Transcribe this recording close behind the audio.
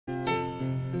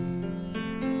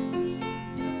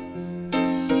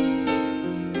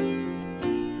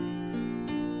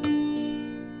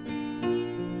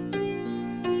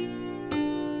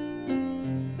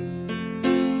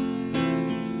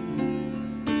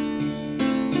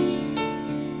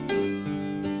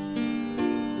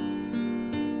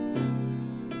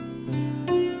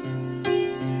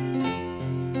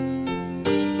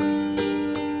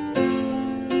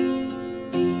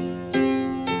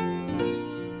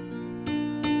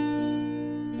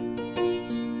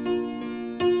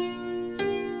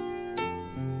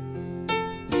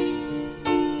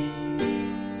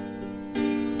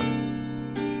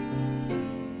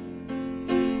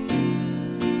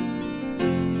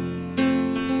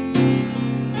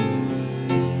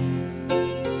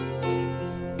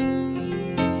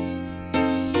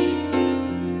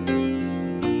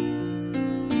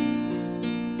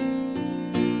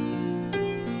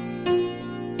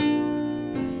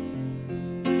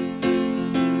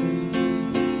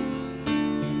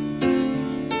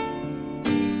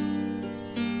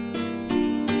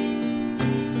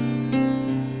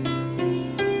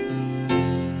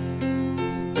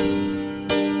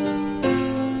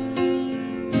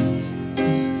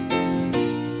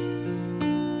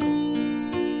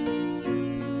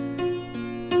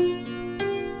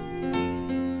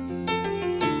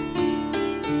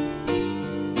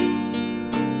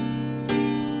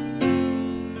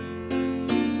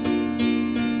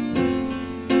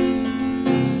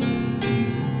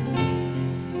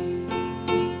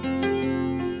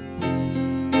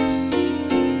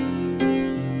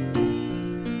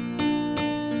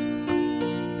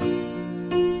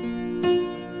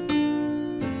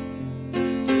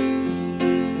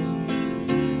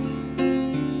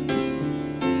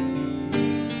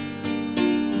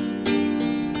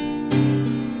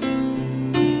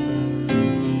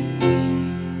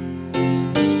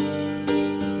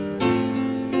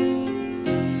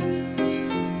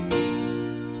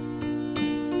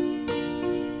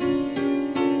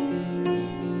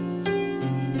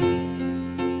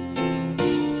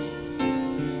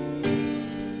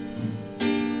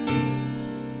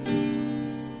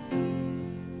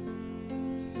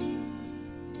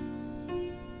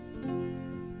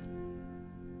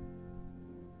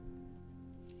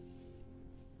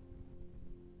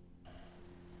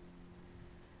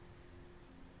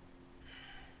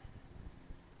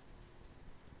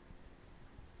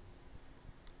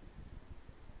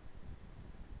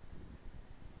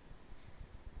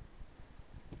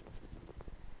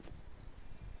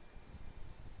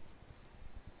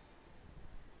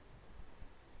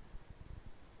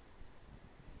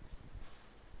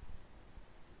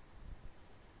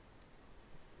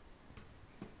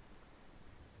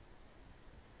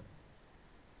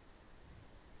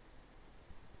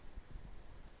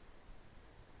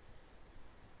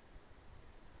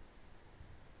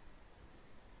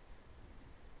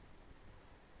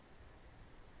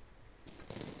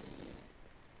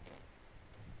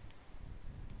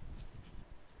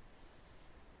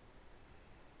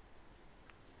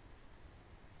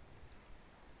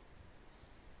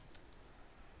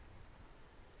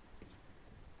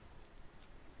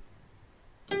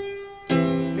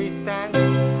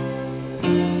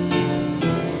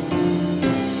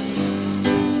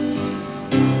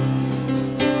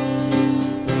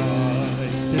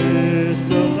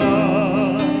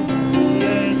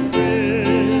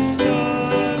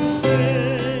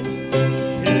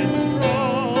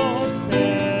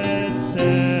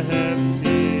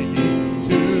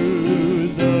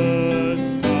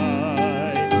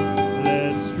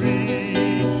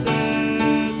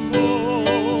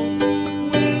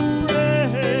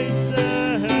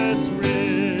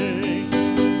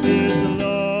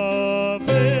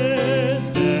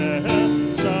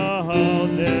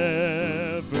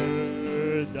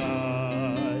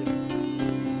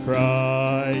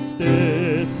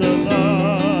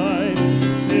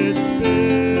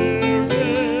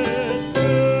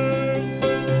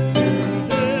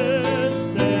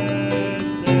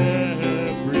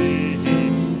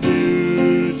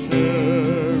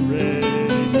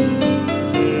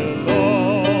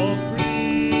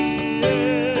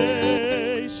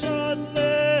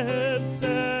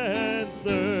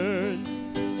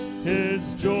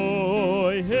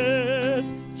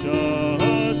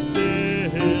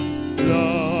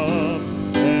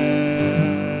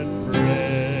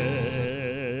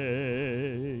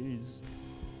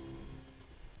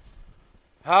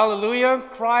Hallelujah,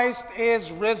 Christ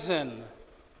is risen.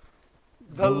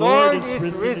 The Lord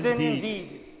is risen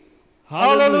indeed.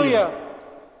 Hallelujah.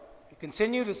 We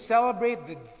continue to celebrate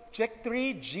the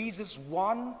victory Jesus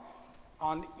won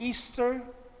on Easter,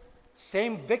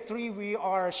 same victory we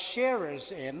are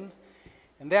sharers in,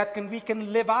 and that we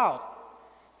can live out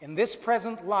in this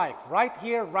present life, right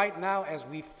here, right now, as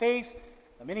we face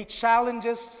the many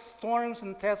challenges, storms,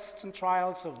 and tests and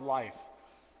trials of life.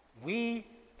 We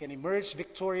can emerge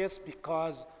victorious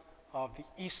because of the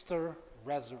Easter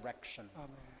resurrection. Amen.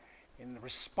 In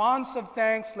response of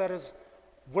thanks, let us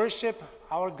worship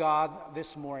our God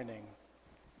this morning.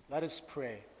 Let us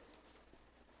pray.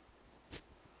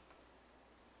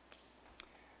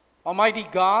 Almighty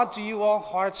God, to you all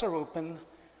hearts are open,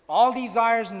 all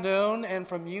desires known, and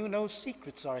from you no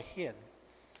secrets are hid.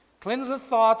 Cleanse the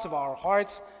thoughts of our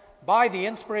hearts by the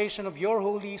inspiration of your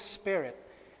Holy Spirit,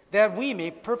 that we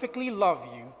may perfectly love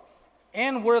you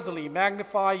and worthily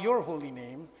magnify your holy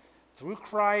name, through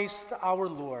Christ our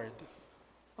Lord.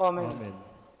 Amen. Amen.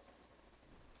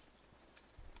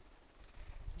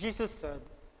 Jesus said,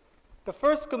 "The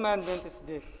first commandment is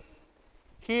this: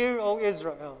 Hear, O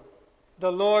Israel,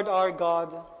 the Lord our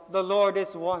God, the Lord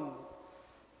is one.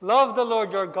 Love the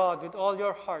Lord your God with all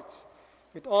your hearts,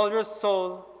 with all your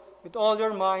soul, with all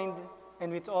your mind,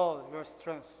 and with all your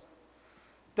strength.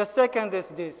 The second is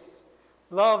this: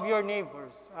 love your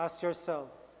neighbors as yourself.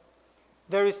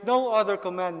 There is no other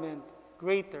commandment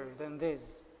greater than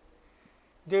this.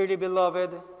 Dearly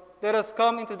beloved, let us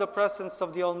come into the presence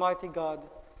of the Almighty God,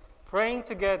 praying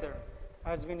together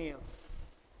as we kneel.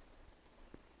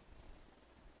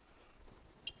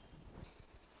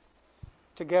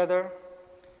 Together,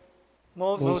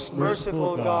 most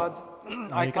merciful God,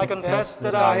 I confess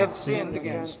that I have sinned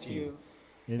against you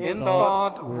in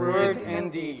thought, word, and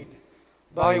deed,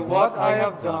 by what I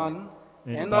have done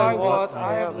and by what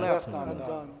I have left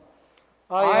undone.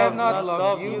 I have not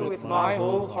loved you with my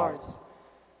whole heart.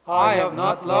 I have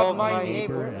not loved my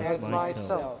neighbor as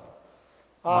myself.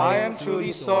 I am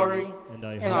truly sorry,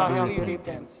 and I humbly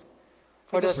repent.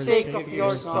 For the sake of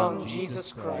your Son,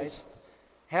 Jesus Christ,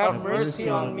 have mercy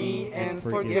on me and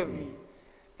forgive me,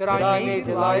 that I may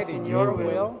delight in your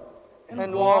will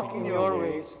and walk in your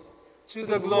ways, to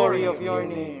the glory of your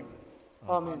name.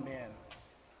 Amen.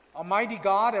 Almighty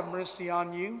God, have mercy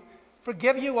on you,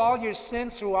 forgive you all your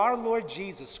sins through our Lord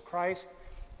Jesus Christ,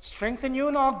 strengthen you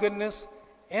in all goodness,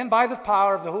 and by the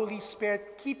power of the Holy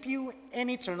Spirit, keep you in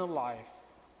eternal life.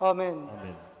 Amen.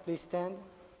 Amen. Please stand.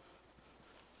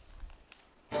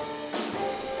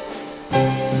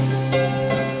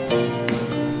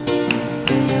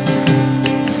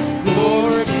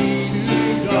 Glory be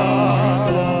to God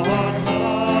on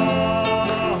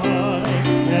high,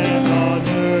 and on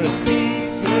earth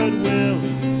peace, goodwill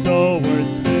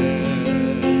towards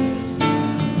men.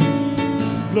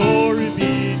 Glory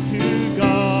be to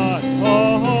God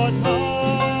on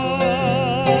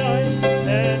high,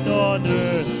 and on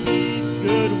earth peace,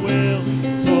 goodwill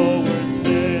towards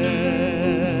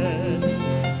men.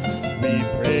 We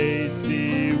praise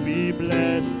thee, we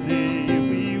bless thee,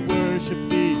 we worship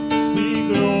thee, we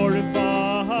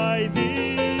glorify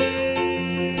thee.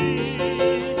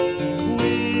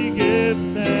 We give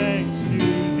thanks to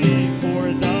thee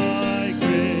for thy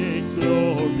great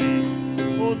glory,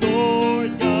 O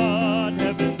Lord God,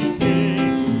 heavenly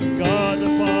King, God the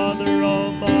Father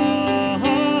Almighty.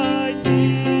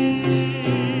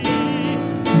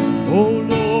 O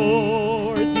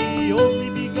Lord, the only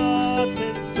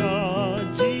begotten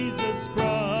Son, Jesus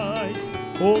Christ,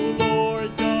 O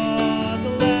Lord God, the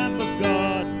Lamb of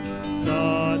God,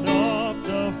 Son of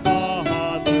the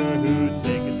Father, who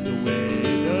takest away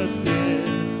the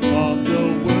sin of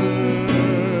the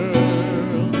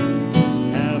world,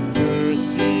 have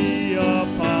mercy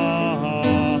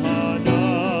upon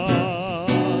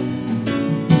us.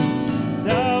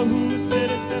 Thou who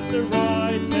sittest at the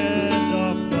right hand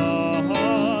of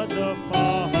God the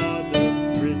Father,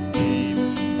 receive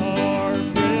our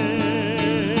prayer.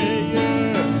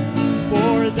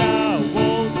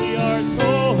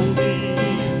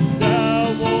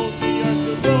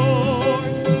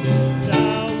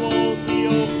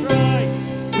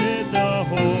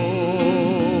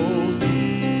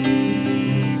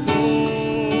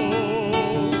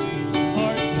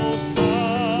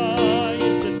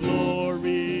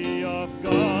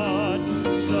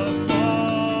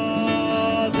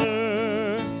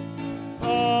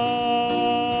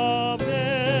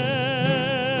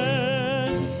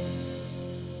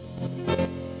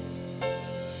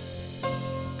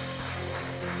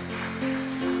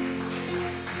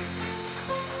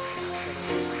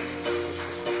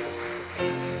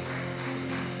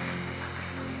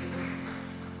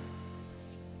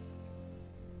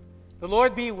 The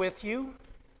Lord be with you.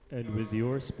 And with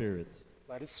your spirit.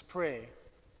 Let us pray.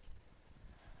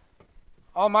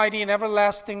 Almighty and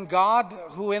everlasting God,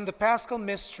 who in the Paschal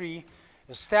mystery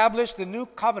established the new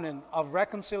covenant of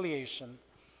reconciliation,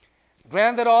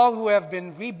 grant that all who have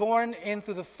been reborn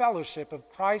into the fellowship of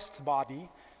Christ's body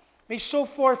may show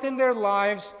forth in their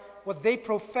lives what they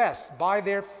profess by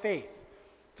their faith,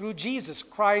 through Jesus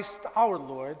Christ our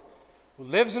Lord, who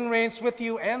lives and reigns with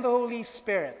you and the Holy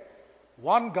Spirit,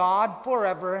 one God,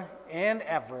 forever and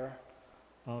ever.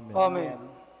 Amen. Amen.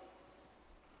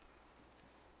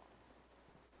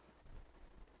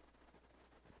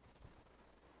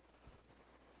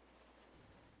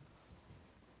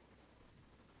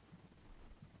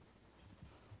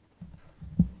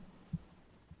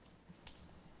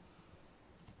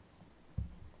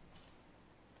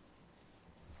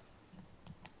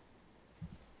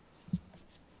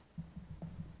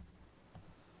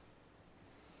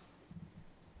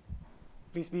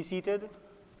 Please be seated.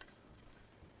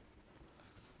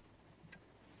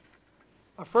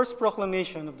 Our first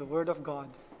proclamation of the Word of God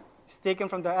is taken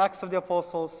from the Acts of the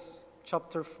Apostles,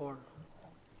 chapter 4.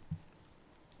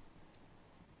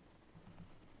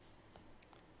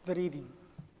 The reading.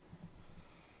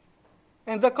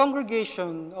 And the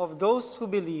congregation of those who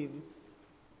believed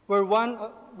were one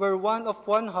of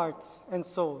one heart and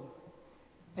soul,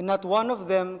 and not one of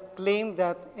them claimed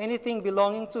that anything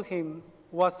belonging to him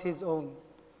was his own,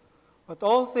 but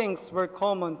all things were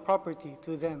common property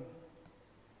to them.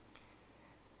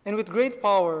 And with great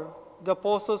power, the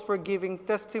apostles were giving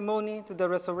testimony to the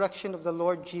resurrection of the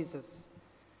Lord Jesus,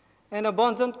 and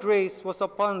abundant grace was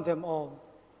upon them all.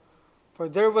 For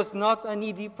there was not a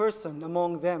needy person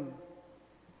among them,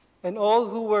 and all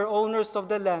who were owners of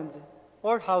the land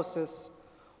or houses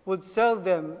would sell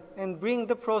them and bring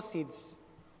the proceeds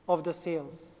of the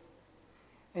sales,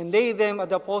 and lay them at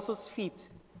the apostles' feet,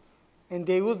 and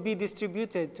they would be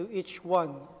distributed to each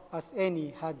one as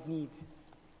any had need.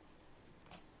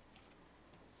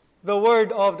 The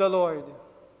word of the Lord.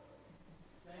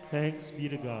 Thanks be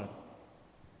to God.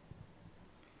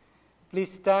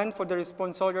 Please stand for the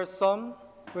responsorial psalm,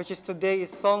 which is today is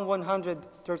Psalm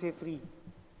 133.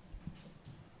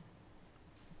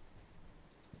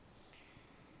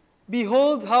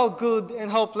 Behold how good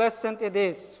and how pleasant it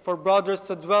is for brothers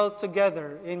to dwell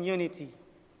together in unity.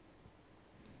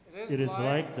 It is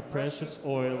like the precious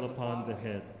oil upon the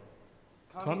head,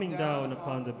 coming down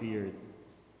upon the beard,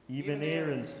 even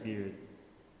Aaron's beard,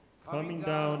 coming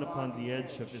down upon the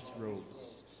edge of his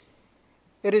robes.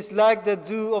 It is like the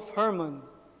dew of Hermon,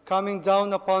 coming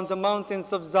down upon the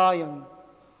mountains of Zion.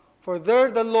 For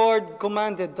there the Lord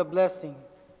commanded the blessing,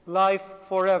 life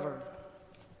forever.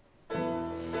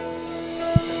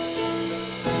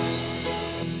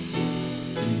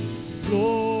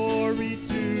 Glory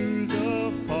to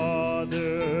the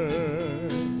Father,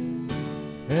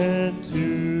 and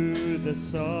to the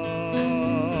Son,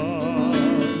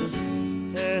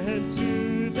 and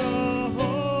to the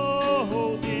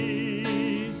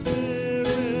Holy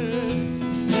Spirit,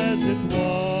 as it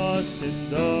was in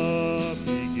the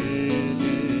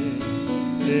beginning,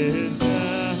 is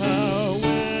now,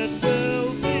 and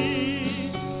will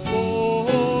be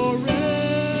forever.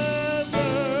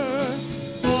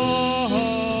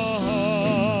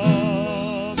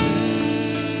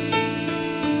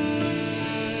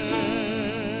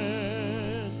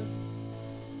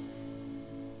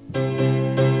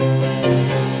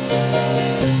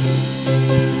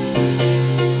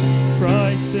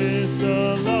 Christ is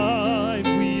alive,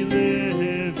 we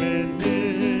live in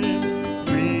him,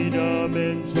 freedom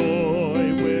and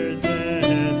joy where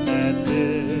death had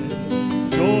been.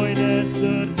 Join as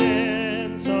the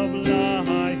dance of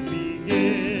life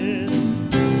begins.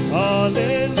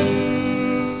 Alleluia,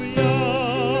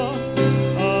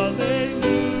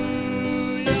 alleluia.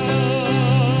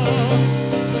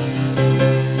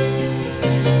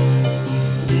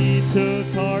 He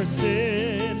took our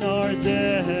sin, our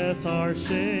death, our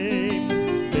shame,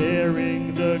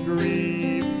 bearing the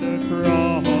grief, the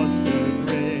cross, the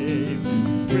grave.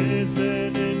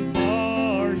 Risen in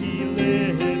bar, he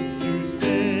lives to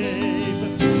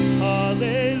save.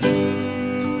 Hallelujah,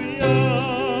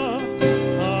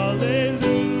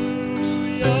 hallelujah.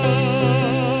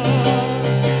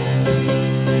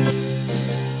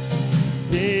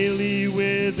 Daily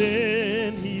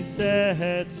within, he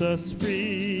sets us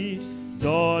free.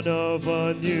 Dawn of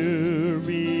a new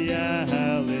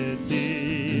reality,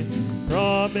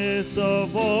 promise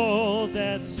of all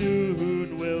that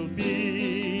soon will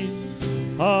be.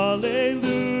 Hallelujah,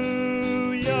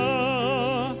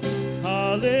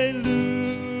 hallelujah.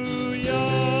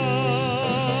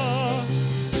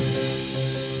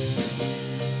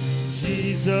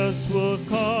 Jesus will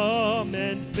come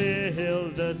and fill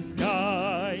the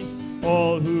skies.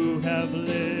 All who have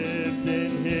lived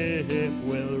in him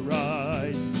will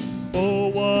rise. Oh,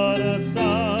 what a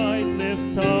sight!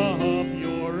 Lift up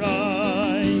your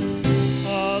eyes.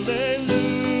 Hallelujah,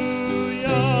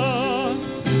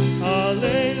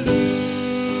 hallelujah.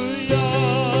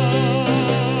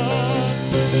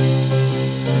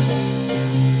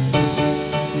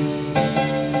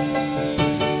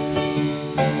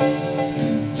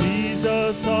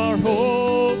 Jesus, our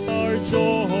hope, our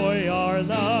joy, our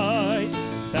light,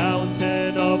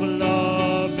 fountain of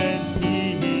love and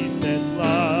peace and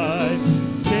life,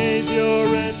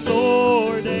 Savior and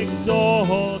Lord,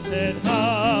 exalted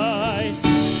high.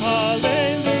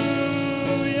 Hallelujah,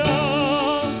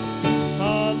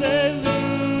 hallelujah,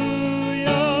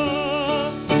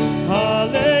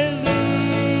 hallelujah.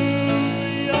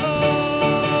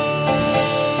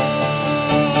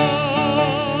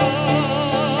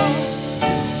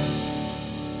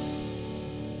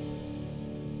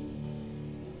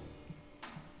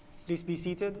 Please be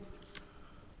seated.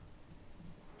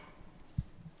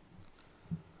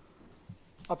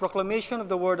 A proclamation of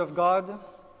the Word of God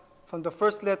from the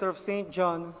first letter of St.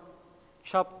 John,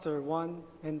 chapter 1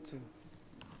 and 2.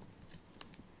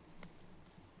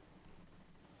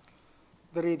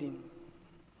 The reading.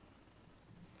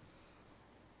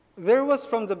 There was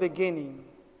from the beginning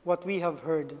what we have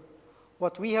heard,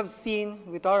 what we have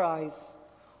seen with our eyes,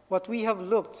 what we have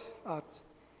looked at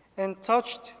and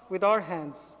touched with our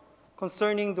hands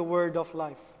concerning the word of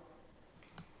life.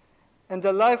 And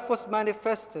the life was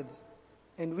manifested,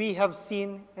 and we have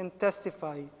seen and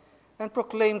testify and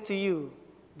proclaim to you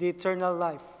the eternal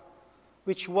life,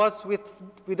 which was with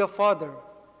the Father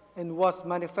and was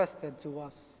manifested to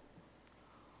us.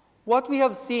 What we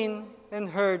have seen and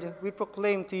heard we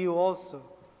proclaim to you also,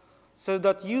 so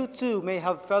that you too may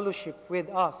have fellowship with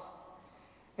us.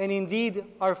 And indeed,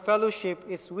 our fellowship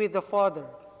is with the Father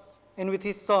and with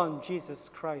his Son, Jesus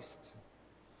Christ.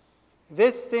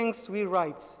 These things we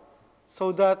write,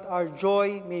 so that our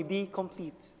joy may be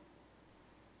complete.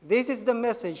 This is the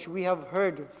message we have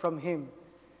heard from him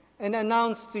and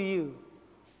announced to you,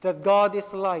 that God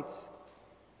is light,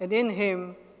 and in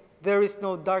him there is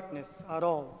no darkness at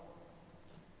all.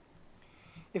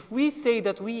 If we say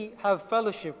that we have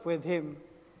fellowship with him,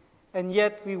 and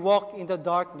yet we walk in the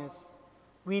darkness,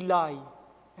 we lie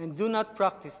and do not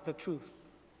practice the truth.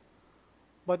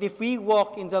 But if we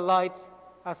walk in the light,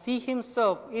 as he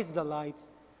himself is the light,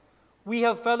 we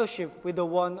have fellowship with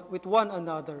one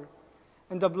another,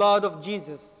 and the blood of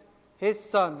Jesus, his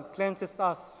Son, cleanses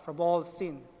us from all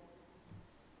sin.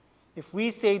 If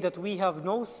we say that we have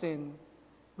no sin,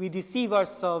 we deceive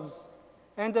ourselves,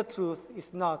 and the truth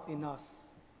is not in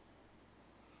us.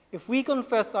 If we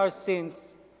confess our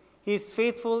sins, he is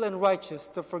faithful and righteous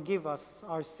to forgive us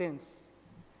our sins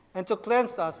and to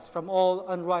cleanse us from all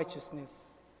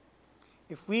unrighteousness.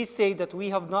 If we say that we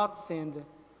have not sinned,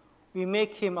 we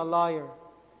make him a liar,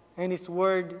 and his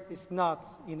word is not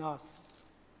in us.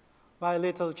 My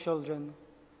little children,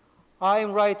 I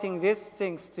am writing these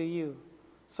things to you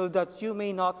so that you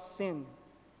may not sin.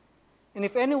 And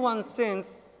if anyone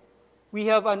sins, we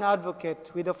have an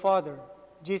advocate with the Father,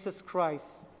 Jesus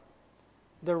Christ,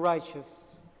 the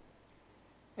righteous.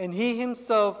 And he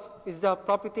himself is the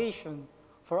propitiation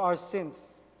for our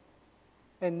sins,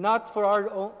 and not for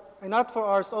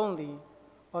ours only,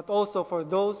 but also for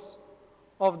those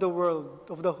of the world,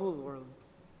 of the whole world.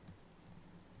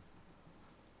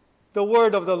 The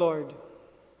word of the Lord.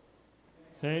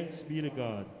 Thanks be to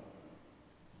God.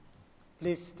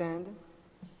 Please stand.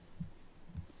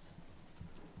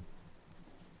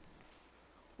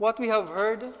 What we have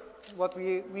heard, what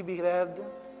we beheld,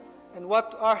 and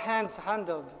what our hands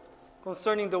handled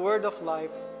concerning the word of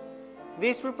life,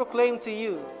 this we proclaim to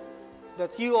you,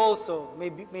 that you also may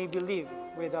believe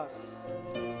with us.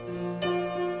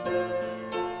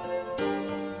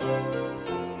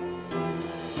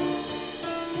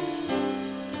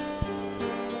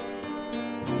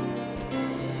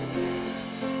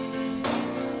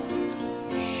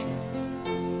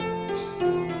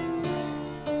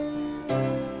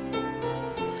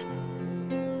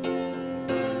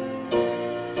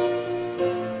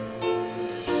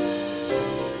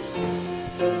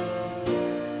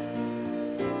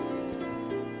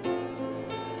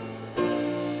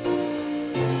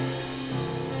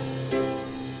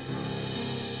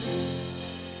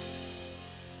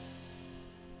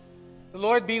 The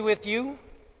Lord be with you.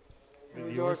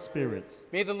 With your spirit.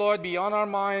 May the Lord be on our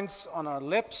minds, on our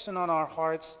lips, and on our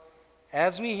hearts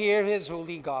as we hear his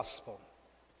holy gospel.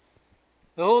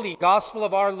 The holy gospel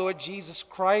of our Lord Jesus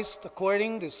Christ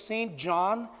according to St.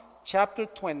 John, chapter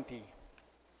 20.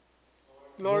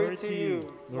 Glory to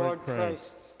you, Lord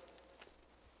Christ.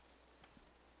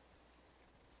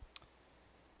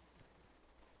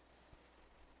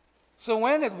 So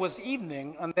when it was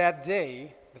evening on that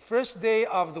day, the first day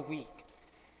of the week,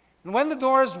 and when the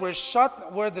doors were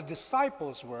shut where the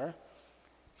disciples were,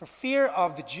 for fear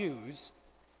of the Jews,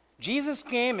 Jesus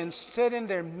came and stood in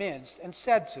their midst and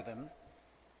said to them,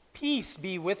 "Peace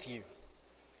be with you."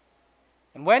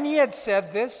 And when he had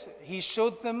said this, he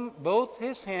showed them both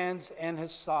his hands and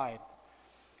his side.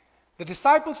 The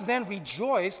disciples then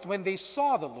rejoiced when they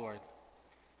saw the Lord.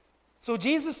 So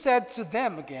Jesus said to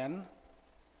them again,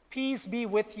 "Peace be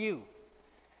with you.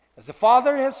 As the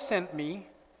Father has sent me,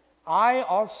 I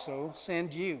also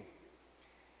send you."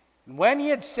 And when he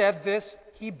had said this,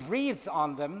 he breathed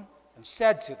on them and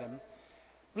said to them,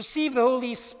 "Receive the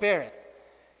Holy Spirit.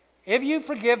 If you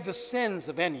forgive the sins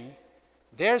of any,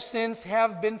 their sins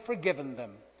have been forgiven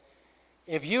them.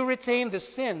 If you retain the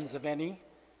sins of any,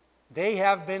 they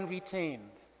have been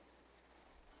retained."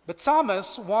 But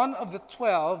Thomas, one of the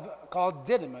 12, called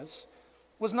Didymus,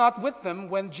 was not with them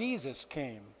when Jesus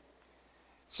came.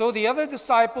 So the other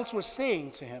disciples were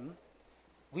saying to him,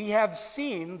 "We have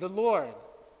seen the Lord."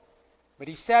 But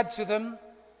he said to them,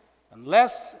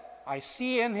 "Unless I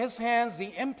see in his hands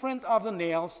the imprint of the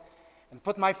nails, and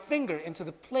put my finger into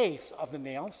the place of the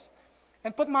nails,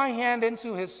 and put my hand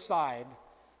into his side,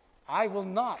 I will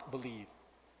not believe."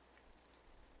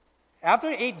 After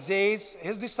 8 days,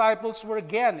 his disciples were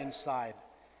again inside,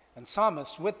 and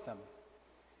Thomas with them.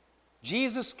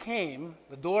 Jesus came,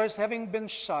 the doors having been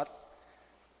shut,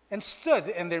 and stood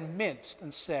in their midst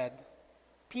and said,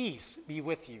 "Peace be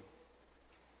with you."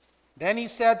 Then he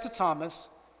said to Thomas,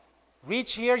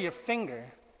 "Reach here your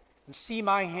finger and see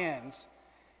my hands,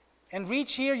 and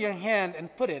reach here your hand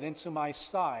and put it into my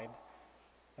side,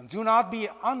 and do not be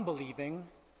unbelieving,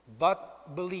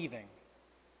 but believing."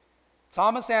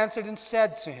 Thomas answered and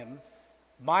said to him,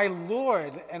 "My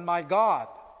Lord and my God."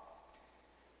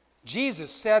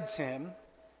 Jesus said to him,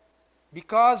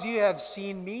 "Because you have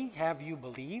seen me, have you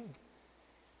believed?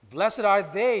 Blessed are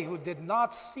they who did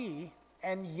not see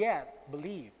and yet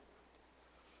believe."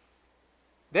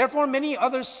 Therefore, many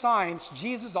other signs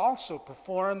Jesus also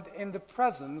performed in the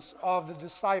presence of the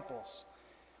disciples,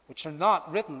 which are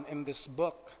not written in this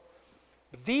book.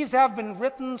 But these have been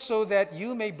written so that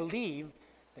you may believe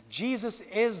that Jesus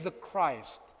is the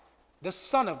Christ, the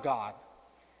Son of God,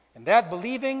 and that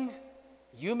believing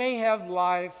you may have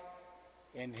life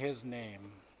in his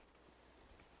name.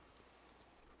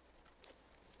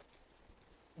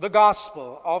 The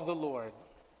Gospel of the Lord.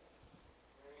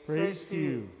 Praise to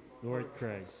you, Lord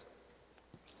Christ.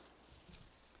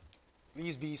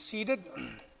 Please be seated.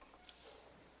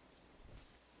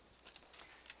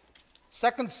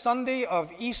 Second Sunday of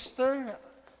Easter,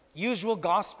 usual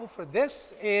gospel for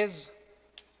this is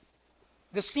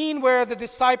the scene where the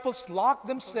disciples locked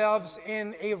themselves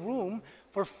in a room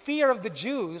for fear of the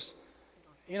Jews,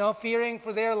 fearing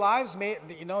for their lives.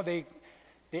 They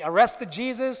arrested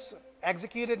Jesus,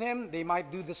 executed him. They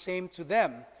might do the same to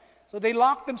them. So they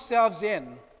locked themselves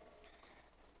in.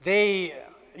 They,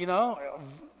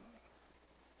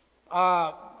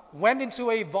 went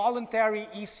into a voluntary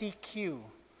ECQ,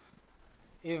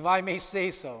 if I may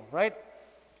say so, right?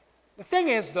 The thing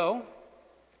is, though,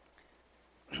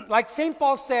 like St.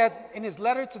 Paul said in his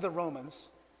letter to the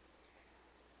Romans,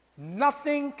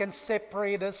 nothing can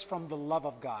separate us from the love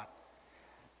of God.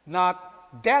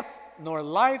 Not death, nor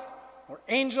life, nor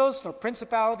angels, nor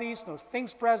principalities, nor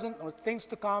things present, nor things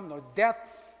to come, nor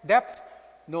depth,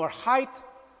 nor height,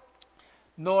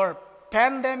 nor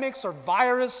pandemics, or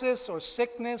viruses, or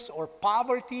sickness, or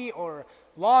poverty, or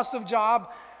loss of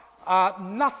job.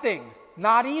 Nothing,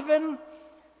 not even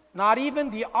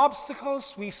the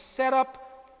obstacles we set up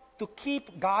to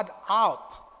keep God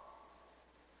out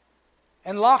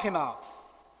and lock him out,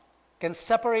 can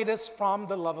separate us from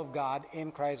the love of God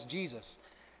in Christ Jesus.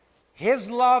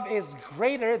 His love is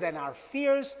greater than our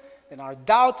fears, than our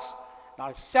doubts,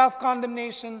 our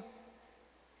self-condemnation,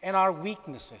 and our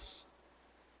weaknesses.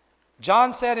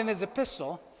 John said in his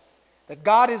epistle that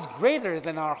God is greater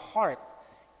than our heart,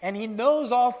 and he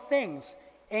knows all things,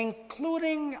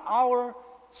 including our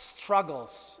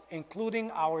struggles,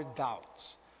 including our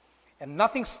doubts. And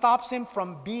nothing stops him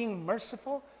from being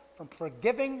merciful, from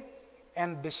forgiving,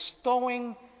 and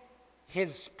bestowing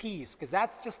his peace, because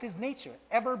that's just his nature,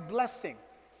 ever blessing,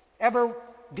 ever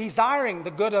desiring the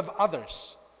good of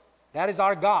others. That is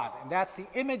our God, and that's the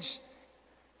image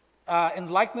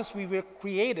and likeness we were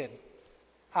created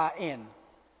in.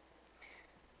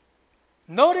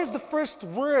 Notice the first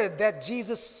word that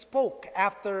Jesus spoke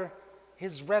after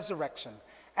his resurrection,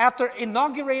 after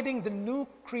inaugurating the new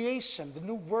creation, the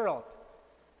new world,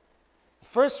 the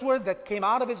first word that came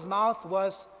out of his mouth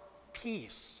was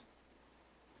peace.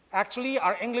 Actually,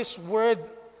 our English word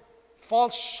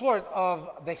falls short of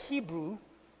the Hebrew,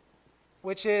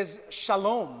 which is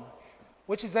shalom,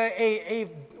 which is a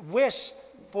wish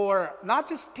for not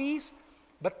just peace,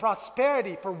 but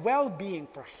prosperity, for well-being,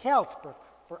 for health,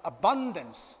 for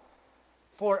abundance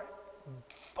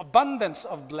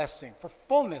of blessing, for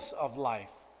fullness of life.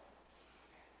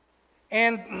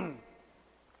 And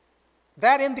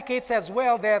that indicates as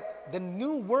well that the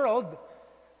new world,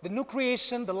 the new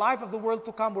creation, the life of the world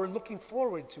to come we're looking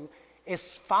forward to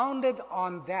is founded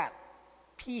on that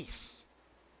peace,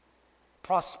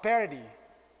 prosperity,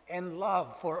 and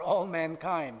love for all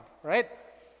mankind, right?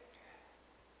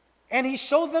 And he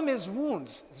showed them his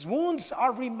wounds. His wounds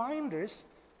are reminders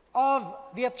of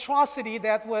the atrocity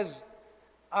that was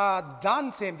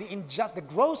done to him, the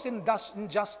gross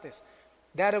injustice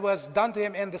that it was done to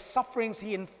him, and the sufferings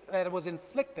that was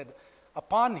inflicted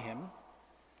upon him.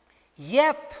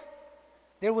 Yet,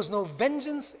 there was no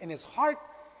vengeance in his heart,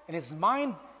 in his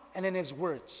mind, and in his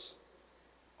words.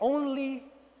 Only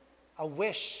a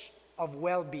wish of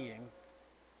well-being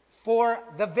for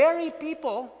the very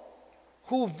people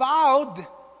who vowed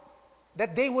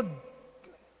that they would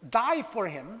die for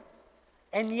him,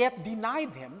 and yet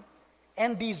denied him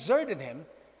and deserted him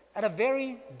at a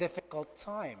very difficult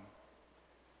time.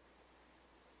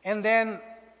 And then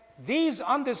these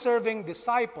undeserving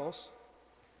disciples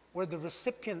were the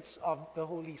recipients of the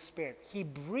Holy Spirit. He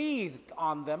breathed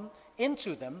on them,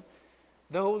 into them,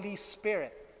 the Holy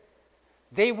Spirit.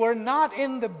 They were not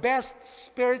in the best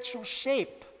spiritual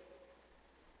shape.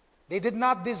 They did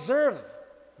not deserve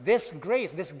this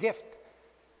grace, this gift.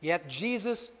 Yet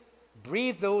Jesus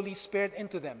breathed the Holy Spirit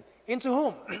into them. Into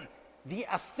whom? The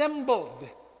assembled,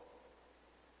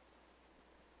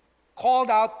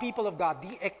 called out people of God,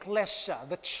 the ecclesia,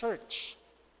 the church.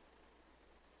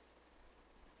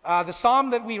 The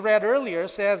psalm that we read earlier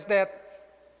says that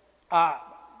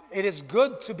it is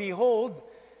good to behold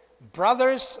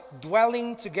brothers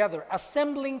dwelling together,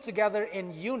 assembling together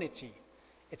in unity.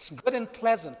 It's good and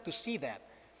pleasant to see that.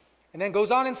 And then goes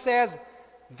on and says,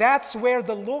 that's where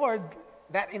the Lord,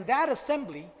 that in that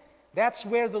assembly, that's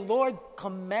where the Lord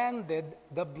commanded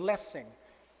the blessing,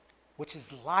 which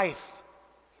is life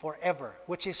forever,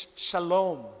 which is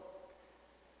shalom.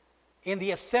 In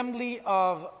the assembly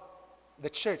of the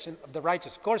church and of the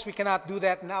righteous. Of course, we cannot do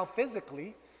that now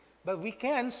physically, but we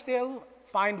can still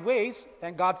find ways,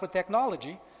 thank God for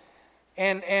technology,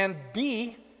 and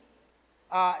be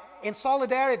in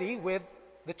solidarity with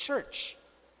the church.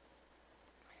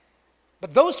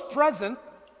 But those present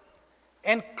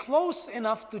and close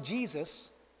enough to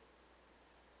Jesus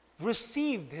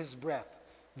received his breath.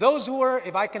 Those who were,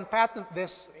 if I can patent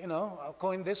this, I'll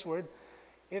coin this word,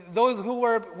 those who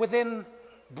were within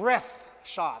breath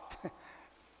shot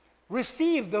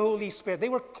received the Holy Spirit. They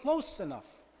were close enough.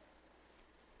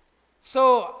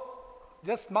 So,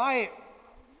 just my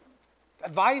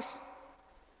advice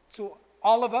to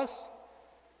all of us,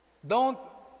 don't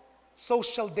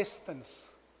social distance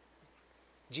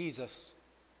Jesus.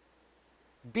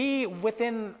 Be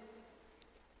within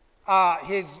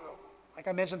his, like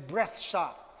I mentioned, breath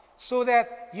shot, so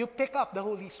that you pick up the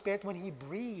Holy Spirit when he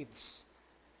breathes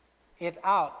it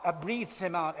out, breathes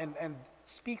him out and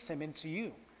speaks him into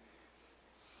you.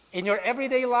 In your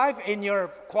everyday life, in your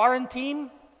quarantine,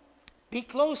 be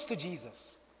close to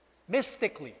Jesus,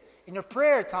 mystically, in your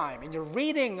prayer time, in your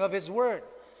reading of his word,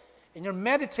 in your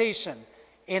meditation,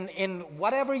 in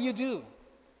whatever you do.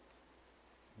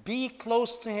 Be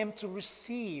close to him to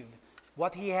receive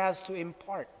what he has to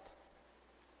impart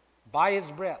by his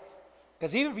breath.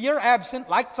 Because if you're absent,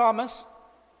 like Thomas,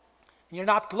 and you're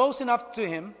not close enough to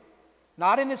him,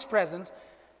 not in his presence,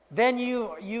 then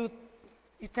you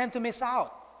tend to miss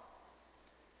out.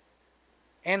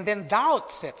 And then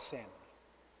doubt sets in,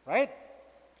 right?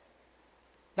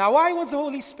 Now, why was the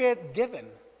Holy Spirit given?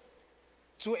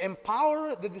 To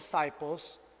empower the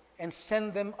disciples and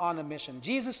send them on a mission.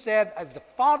 Jesus said, as the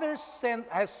Father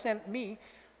has sent me,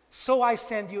 so I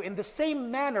send you. In the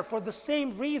same manner, for the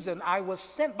same reason I was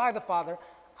sent by the Father,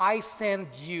 I send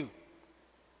you.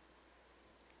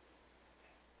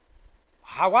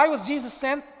 Why was Jesus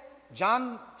sent?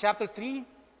 John chapter 3,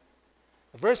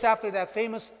 the verse after that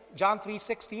famous John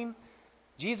 3:16,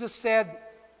 Jesus said,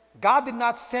 God did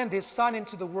not send his Son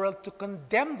into the world to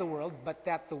condemn the world, but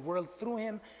that the world through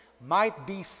him might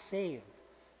be saved,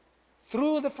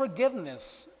 through the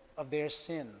forgiveness of their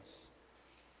sins.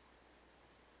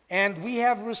 And we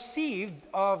have received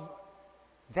of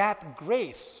that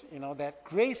grace, that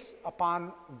grace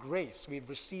upon grace we've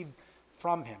received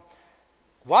from Him.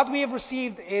 What we have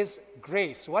received is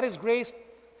grace. What is grace?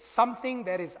 Something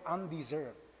that is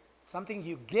undeserved. Something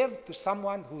you give to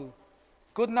someone who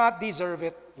could not deserve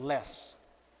it less.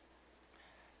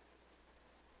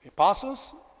 The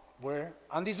apostles were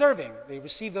undeserving. They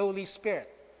received the Holy Spirit.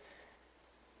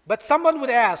 But someone would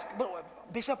ask,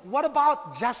 Bishop, what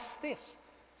about justice?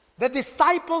 The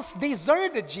disciples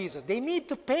deserted Jesus. They need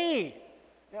to pay.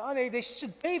 They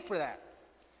should pay for that.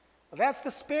 But that's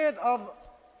the spirit of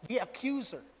the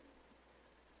accuser.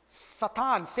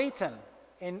 Satan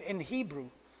in Hebrew,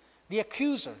 the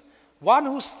accuser. One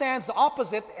who stands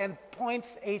opposite and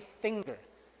points a finger.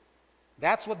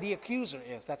 That's what the accuser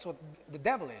is. That's what the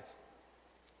devil is.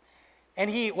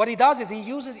 And what he does is he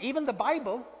uses even the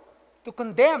Bible to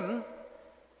condemn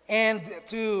and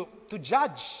to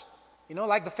judge.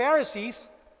 Like the Pharisees,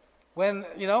 when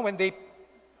they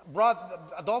brought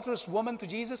the adulterous woman to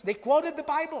Jesus, they quoted the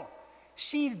Bible.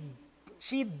 She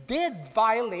did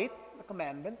violate the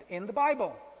commandment in the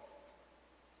Bible.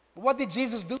 But what did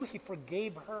Jesus do? He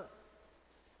forgave her.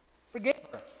 Forgave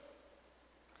her.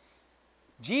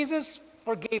 Jesus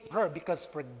forgave her because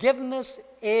forgiveness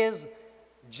is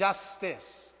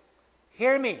justice.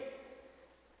 Hear me.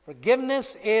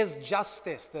 Forgiveness is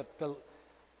justice. The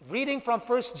reading from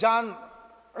 1 John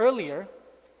earlier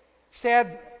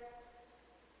said,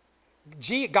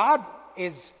 God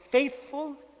is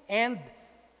faithful and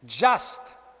just.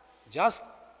 Just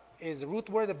is the root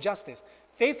word of justice.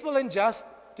 Faithful and just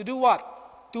to do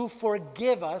what? To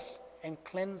forgive us and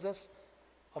cleanse us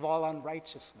of all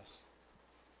unrighteousness.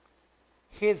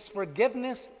 His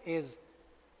forgiveness is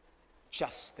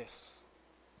justice.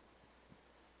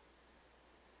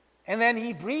 And then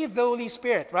He breathed the Holy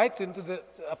Spirit, right, into the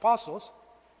apostles.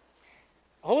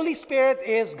 Holy Spirit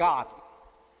is God.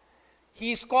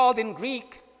 He is called in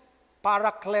Greek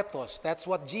Parakletos. That's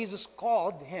what Jesus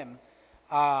called Him.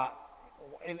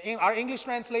 In our English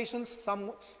translations,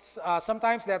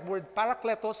 sometimes that word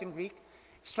Parakletos in Greek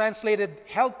is translated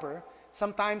helper,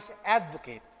 sometimes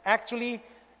advocate. Actually,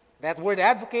 that word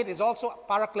advocate is also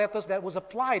Parakletos that was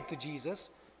applied to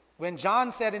Jesus when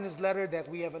John said in his letter that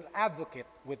we have an advocate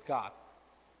with God.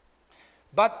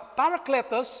 But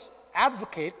Parakletos,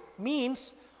 advocate,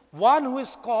 means one who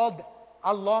is called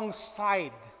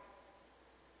alongside,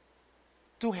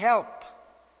 to help.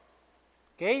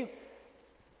 Okay?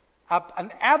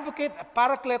 An advocate, a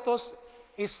Parakletos,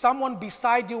 is someone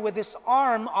beside you with his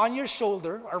arm on your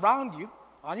shoulder, around you,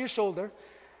 on your shoulder,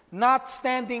 not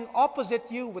standing opposite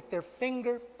you with their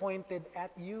finger pointed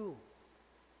at you.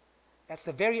 That's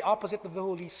the very opposite of the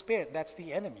Holy Spirit. That's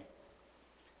the enemy.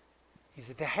 He's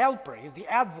the helper. He's the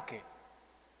advocate.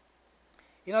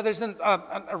 There's an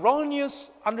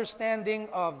erroneous understanding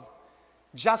of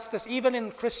justice, even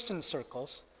in Christian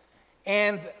circles.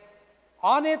 And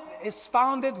on it is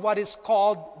founded what is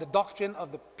called the doctrine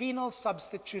of the penal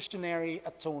substitutionary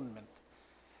atonement,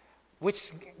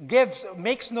 which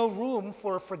makes no room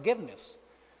for forgiveness.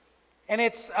 And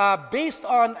it's based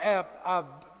on a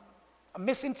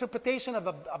misinterpretation of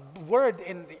a word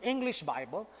in the English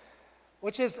Bible,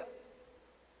 which is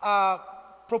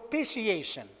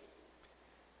propitiation.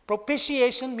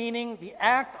 Propitiation meaning the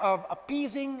act of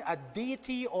appeasing a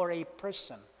deity or a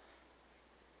person.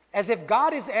 As if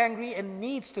God is angry and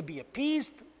needs to be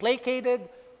appeased, placated,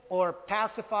 or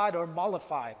pacified or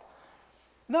mollified.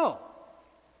 No.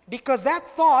 Because that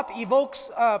thought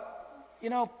evokes,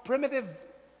 primitive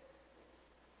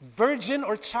virgin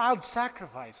or child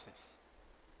sacrifices.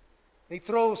 They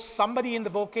throw somebody in the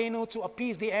volcano to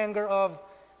appease the anger of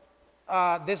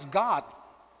this god.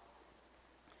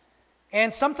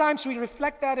 And sometimes we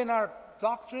reflect that in our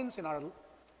doctrines, in our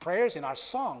prayers, in our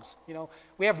songs.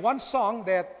 We have one song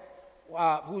that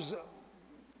whose a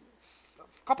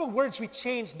couple of words we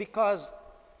changed because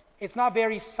it's not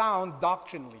very sound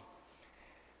doctrinally.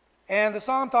 And the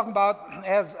song I'm talking about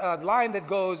has a line that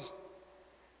goes,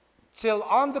 "Till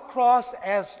on the cross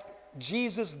as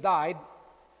Jesus died,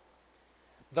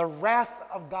 the wrath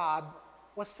of God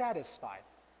was satisfied."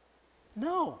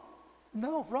 No,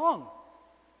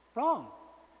 wrong.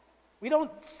 We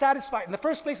don't satisfy. In the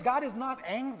first place, God is not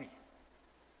angry.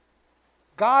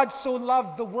 God so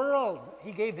loved the world,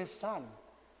 He gave His Son.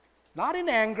 Not in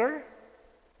anger,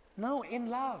 no, in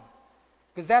love.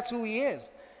 Because that's who He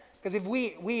is. Because if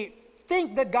we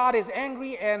think that God is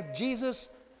angry and Jesus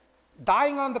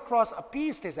dying on the cross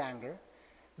appeased His anger,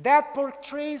 that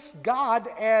portrays God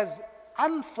as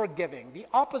unforgiving, the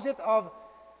opposite of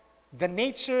the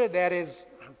nature that is,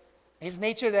 His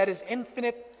nature that is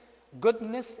infinite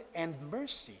goodness and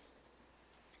mercy.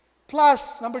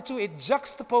 Plus, number two, it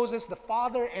juxtaposes the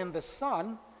Father and the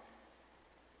Son.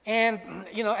 And,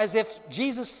 as if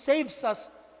Jesus saves us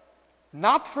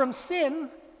not from sin,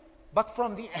 but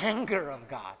from the anger of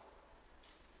God.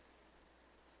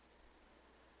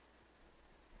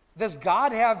 Does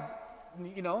God have,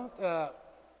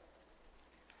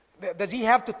 does he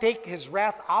have to take his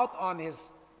wrath out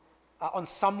on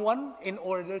someone in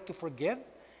order to forgive?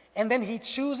 And then he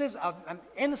chooses an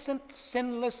innocent,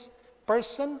 sinless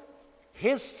person,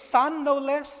 his son no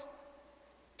less,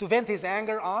 to vent his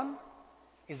anger on?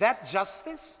 Is that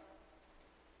justice?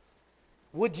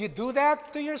 Would you do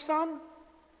that to your son?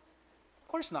 Of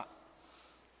course not.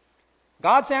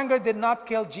 God's anger did not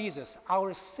kill Jesus.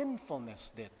 Our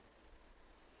sinfulness did.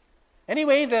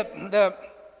 Anyway, the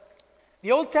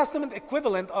Old Testament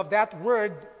equivalent of that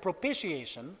word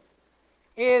propitiation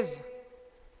is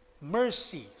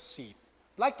mercy seat.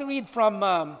 I'd like to read from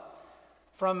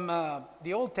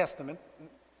the Old Testament,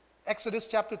 Exodus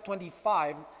chapter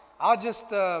 25. I'll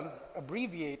just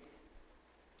abbreviate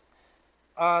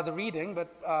the reading, but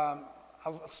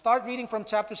I'll start reading from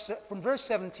verse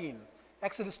 17,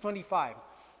 Exodus 25.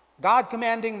 God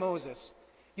commanding Moses,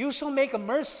 "You shall make a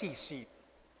mercy seat."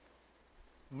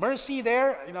 Mercy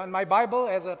there, in my Bible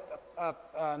has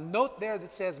a note there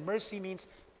that says mercy means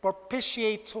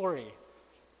propitiatory.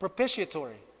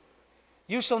 Propitiatory.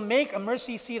 "You shall make a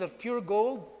mercy seat of pure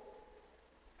gold,"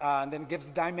 and then gives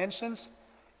dimensions.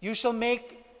 "You shall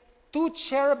make 2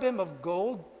 cherubim of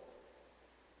gold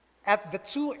at the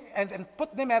two and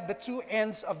put them at the 2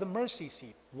 ends of the mercy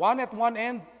seat, one at one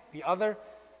end, the other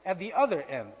at the other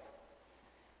end.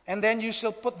 And then you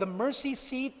shall put the mercy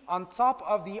seat on top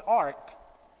of the ark.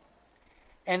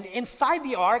 And inside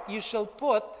the ark you shall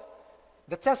put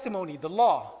the testimony, the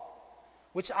law,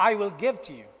 which I will give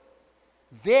to you.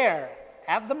 There,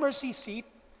 at the mercy seat,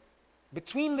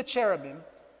 between the cherubim,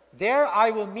 there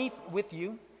I will meet with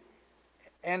you.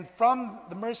 And from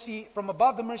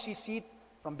above the mercy seat,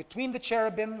 from between the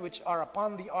cherubim which are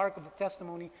upon the ark of the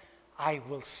testimony, I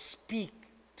will speak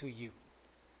to you."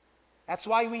 That's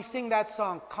why we sing that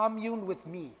song, "Commune with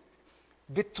me,"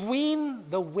 between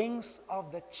the wings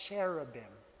of the cherubim.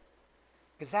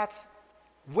 Because that's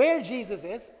where Jesus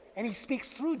is, and he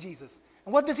speaks through Jesus.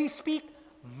 And what does he speak?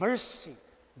 Mercy,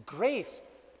 grace,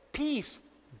 peace,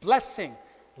 blessing,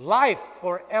 life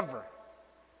forever.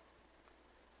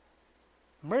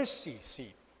 Mercy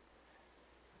seat.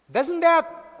 Doesn't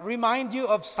that remind you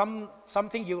of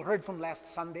something you heard from last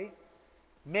Sunday?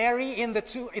 Mary in the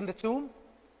tomb?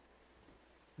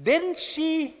 Didn't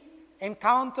she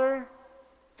encounter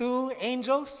 2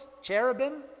 angels,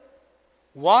 cherubim?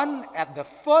 One at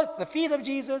the feet of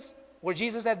Jesus, where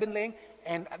Jesus had been laying,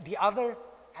 and the other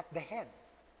at the head,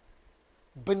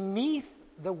 beneath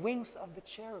the wings of the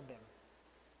cherubim.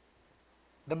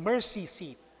 The mercy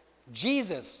seat.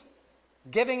 Jesus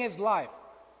giving his life.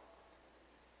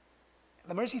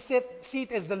 The mercy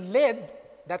seat is the lid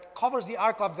that covers the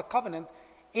Ark of the Covenant,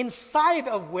 inside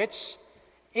of which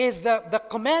is the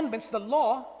commandments, the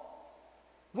law,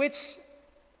 which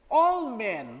all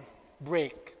men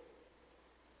break.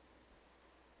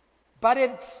 But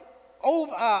it's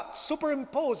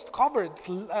superimposed, covered.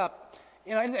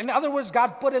 In other words,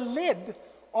 God put a lid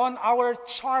on our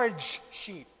charge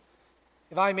sheet,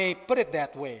 if I may put it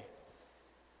that way.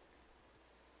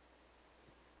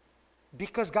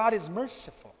 Because God is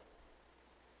merciful.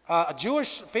 A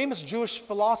famous Jewish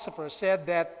philosopher said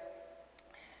that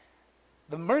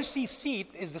the mercy seat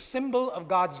is the symbol of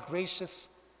God's gracious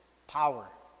power.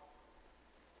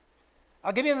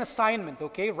 I'll give you an assignment,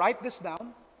 okay? Write this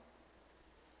down.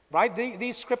 Write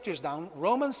these scriptures down.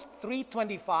 Romans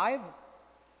 3:25.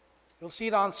 You'll see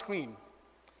it on screen.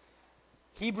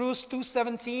 Hebrews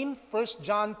 2:17, 1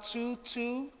 John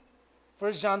 2:2,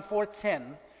 1 John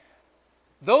 4:10.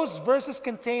 Those verses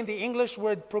contain the English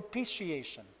word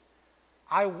propitiation.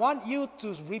 I want you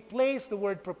to replace the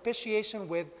word propitiation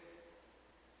with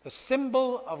the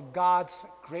symbol of God's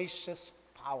gracious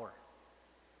power.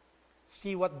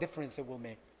 See what difference it will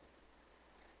make.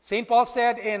 St. Paul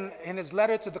said in his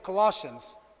letter to the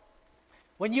Colossians,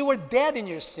 "When you were dead in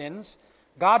your sins,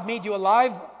 God made you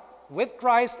alive with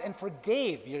Christ and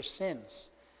forgave your sins,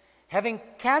 having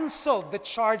canceled the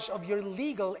charge of your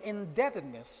legal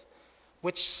indebtedness,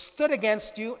 which stood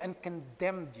against you and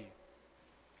condemned you.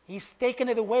 He's taken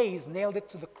it away. He's nailed it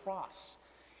to the cross.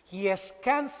 He has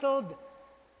canceled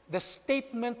the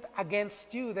statement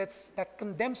against you that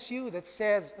condemns you,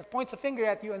 that points a finger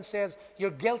at you and says, you're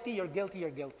guilty, you're guilty, you're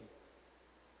guilty.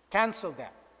 Cancel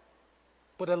that.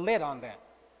 Put a lid on that.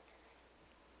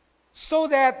 So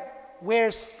that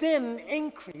where sin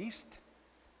increased,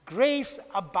 grace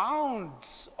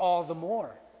abounds all the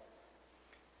more.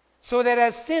 So that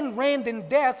as sin reigned in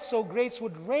death, so grace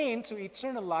would reign to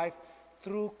eternal life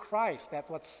through Christ. That's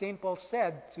what St. Paul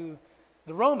said to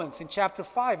the Romans in chapter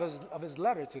 5 of his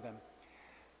letter to them.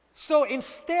 So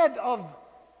instead of,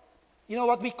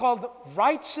 what we call the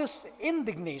righteous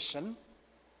indignation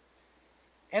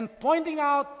and pointing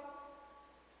out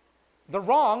the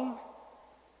wrong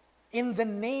in the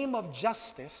name of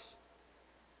justice,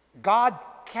 God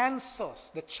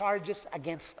cancels the charges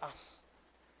against us.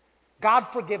 God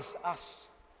forgives us.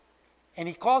 And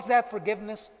He calls that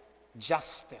forgiveness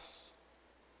justice.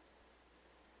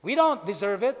 We don't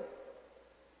deserve it.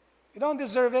 We don't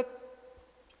deserve it.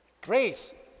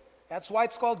 Grace. That's why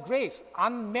it's called grace.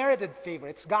 Unmerited favor.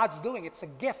 It's God's doing. It's a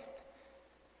gift.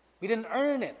 We didn't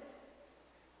earn it.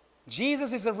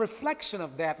 Jesus is a reflection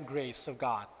of that grace of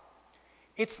God.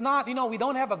 It's not, we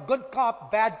don't have a good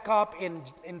cop, bad cop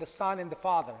in the Son and the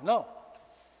Father. No.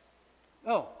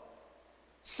 No.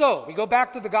 So, we go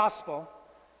back to the gospel,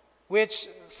 which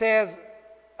says,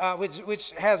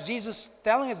 which has Jesus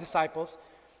telling His disciples,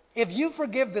 if you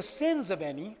forgive the sins of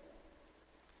any,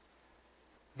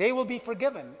 they will be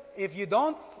forgiven. If you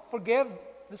don't forgive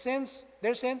the sins,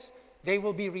 their sins, they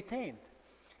will be retained.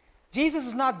 Jesus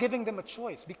is not giving them a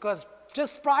choice, because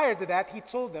just prior to that, He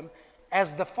told them,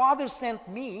 as the Father sent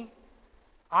me,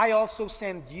 I also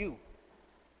send you.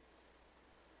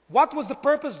 What was the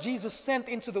purpose Jesus sent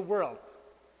into the world?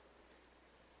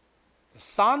 The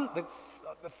Son,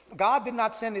 God did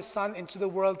not send His Son into the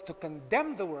world to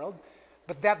condemn the world,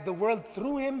 but that the world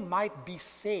through Him might be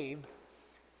saved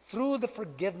through the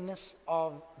forgiveness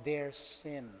of their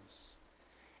sins.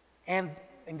 And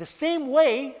in the same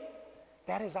way,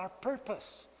 that is our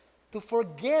purpose, to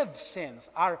forgive sins.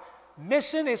 Our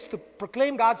mission is to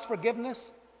proclaim God's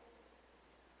forgiveness,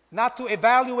 not to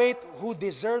evaluate who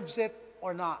deserves it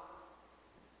or not.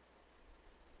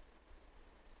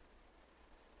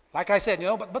 Like I said,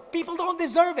 but people don't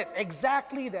deserve it.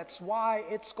 Exactly, that's why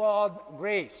it's called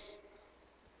grace.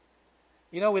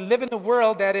 We live in a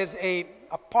world that is a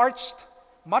parched,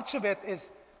 much of it is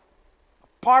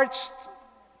a parched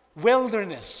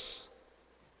wilderness,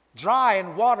 dry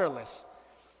and waterless.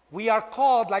 We are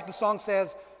called, like the song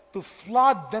says, to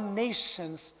flood the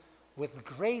nations with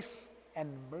grace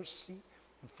and mercy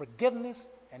and forgiveness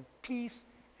and peace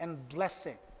and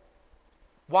blessing.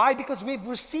 Why? Because we've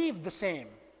received the same.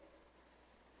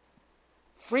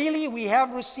 Freely we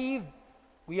have received,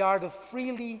 we are to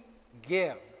freely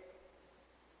give.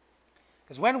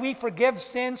 Because when we forgive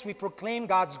sins, we proclaim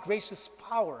God's gracious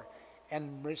power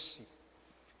and mercy.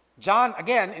 John,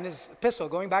 again, in his epistle,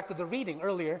 going back to the reading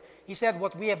earlier, he said,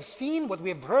 what we have seen, what we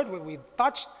have heard, what we've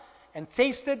touched and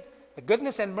tasted, the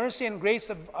goodness and mercy and grace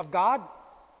of God,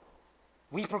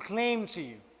 we proclaim to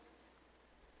you.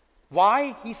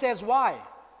 Why? He says, why?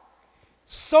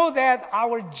 So that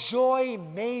our joy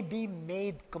may be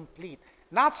made complete.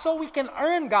 Not so we can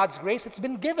earn God's grace, it's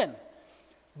been given,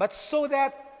 but so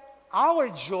that our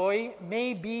joy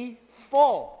may be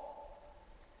full.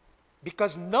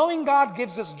 Because knowing God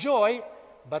gives us joy,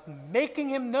 but making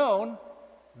Him known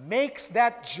makes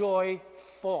that joy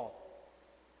full.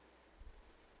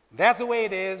 That's the way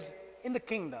it is in the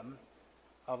kingdom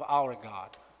of our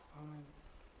God. Amen.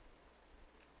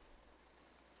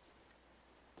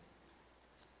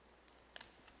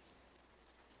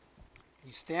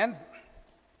 You stand.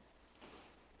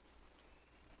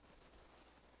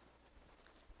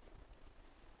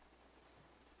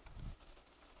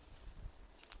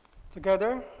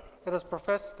 Together, let us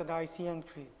profess the Nicene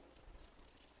Creed.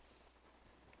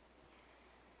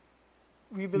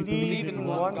 We believe in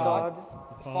one God,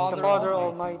 the Father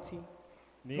Almighty,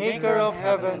 maker of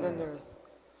heaven and earth,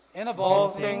 and of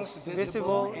all things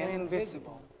visible and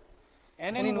invisible,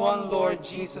 and in one Lord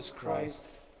Jesus Christ,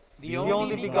 the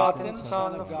only begotten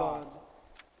Son of God,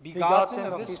 begotten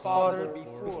of His Father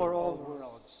before all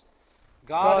worlds,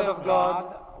 God of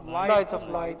God, light of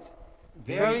light,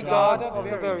 very God of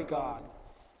the very God,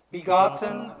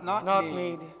 begotten, not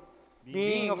made,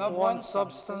 being of one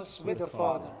substance with the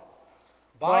Father,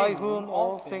 by whom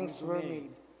all things were made,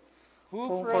 who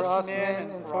for us men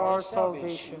and for our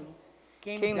salvation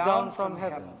came down from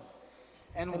heaven,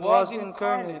 and was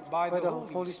incarnate by the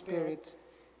Holy Spirit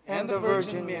and the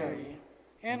Virgin Mary,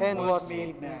 and was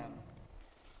made man,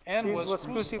 and was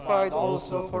crucified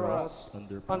also for us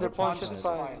under Pontius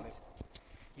Pilate.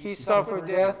 He suffered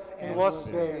death and was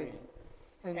buried,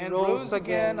 and rose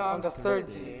again on the third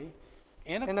day,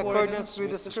 in accordance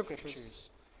with the Scriptures,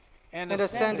 and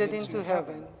ascended into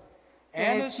heaven,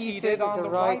 and is seated on the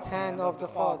right hand of the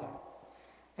Father.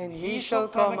 And He shall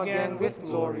come again with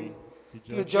glory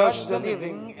to judge the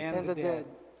living and the dead,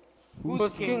 whose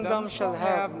kingdom shall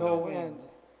have no end.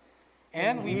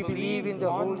 And we believe in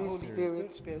the Holy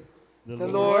Spirit, the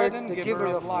Lord and the giver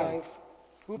of life,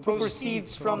 who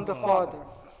proceeds from the Father,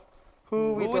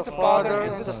 who with the Father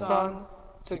and the Son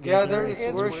together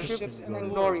is worshipped and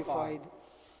glorified.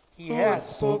 He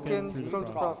has spoken through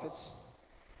the prophets.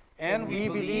 And we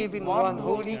believe in one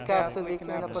holy Catholic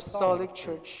and Apostolic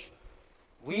Church.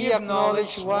 We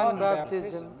acknowledge one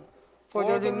baptism for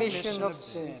the remission of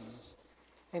sins.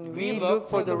 And we look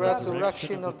for the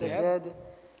resurrection of the dead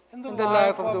and the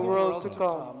life of the world to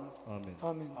come. Amen.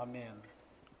 Amen. Amen.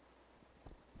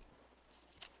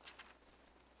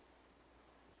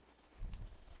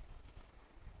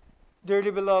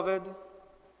 Dearly beloved,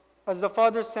 as the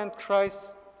Father sent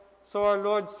Christ, so our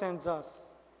Lord sends us.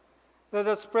 Let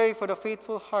us pray for the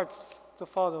faithful hearts to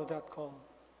follow that call.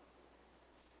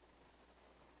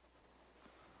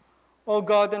 O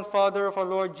God and Father of our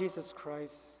Lord Jesus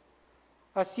Christ,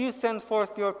 as you send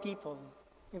forth your people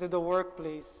into the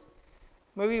workplace,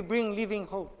 may we bring living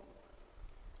hope.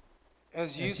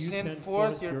 As you send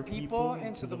forth your people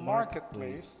into the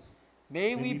marketplace,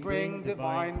 may we bring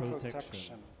divine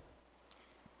protection.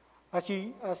 As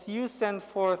you send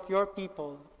forth your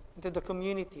people into the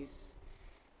communities,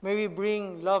 may we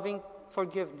bring loving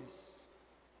forgiveness.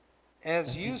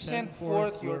 As you send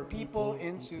forth your people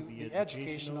into the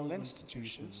educational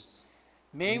institutions,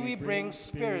 may we bring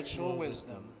spiritual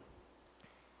wisdom.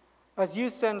 As you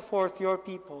send forth your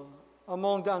people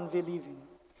among the unbelieving,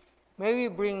 may we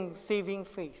bring saving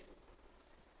faith.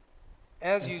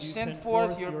 As you send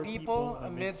forth your people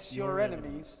amidst your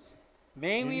enemies,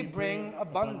 may we bring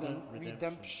abundant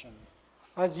redemption.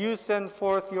 As you send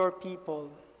forth your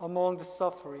people among the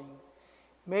suffering,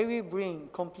 may we bring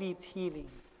complete healing.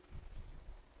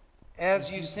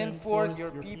 As you send forth your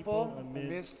people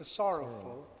amidst the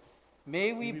sorrowful,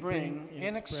 may we bring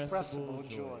inexpressible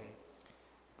joy.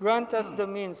 Grant us the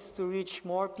means to reach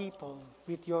more people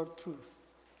with your truth.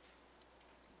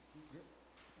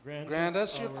 Grant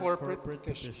us your corporate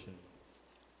petition.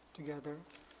 Together.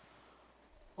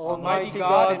 Almighty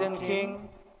God and King,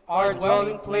 our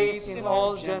dwelling place in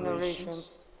all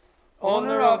generations,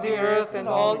 owner of the earth and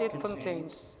all it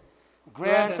contains,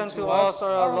 grant unto us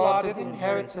our allotted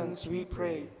inheritance, we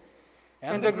pray,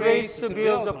 and the grace to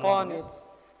build upon it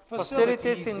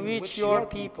facilities in which your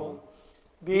people,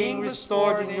 being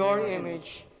restored in your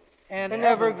image and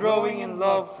ever growing in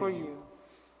love for you,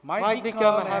 might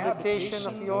become a habitation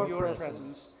of your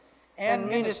presence and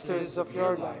ministers of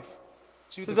your life,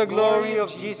 to the glory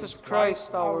of Jesus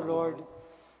Christ our Lord,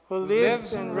 who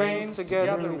lives and reigns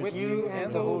together with you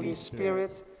and the Holy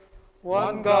Spirit,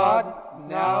 one God,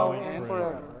 now and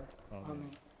forever. Amen.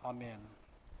 Amen.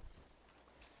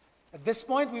 At this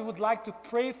point, we would like to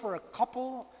pray for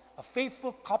a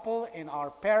faithful couple in our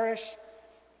parish,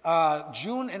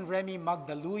 June and Remy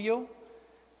Magdaluyo,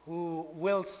 who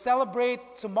will celebrate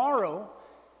tomorrow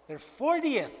their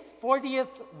 40th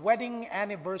wedding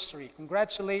anniversary.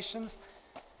 Congratulations.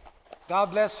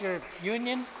 God bless your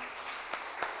union.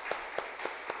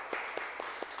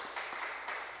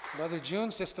 Brother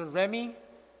June, Sister Remy,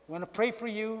 we want to pray for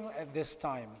you at this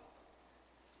time.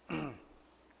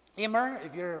 Immer,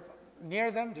 if you're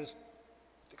near them, just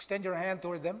extend your hand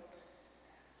toward them.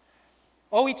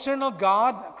 O eternal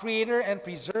God, creator and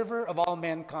preserver of all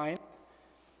mankind,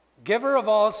 giver of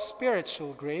all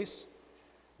spiritual grace,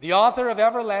 the author of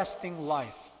everlasting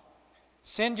life,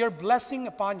 send your blessing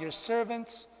upon your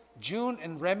servants, June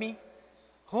and Remy,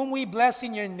 whom we bless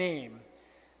in your name,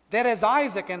 that as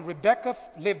Isaac and Rebekah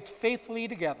lived faithfully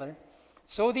together,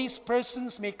 so these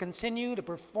persons may continue to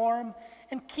perform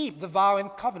and keep the vow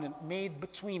and covenant made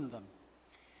between them.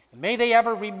 And may they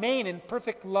ever remain in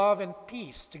perfect love and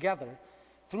peace together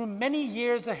through many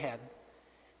years ahead,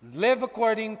 and live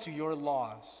according to your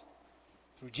laws.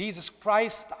 Through Jesus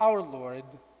Christ our Lord.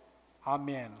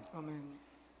 Amen. Amen.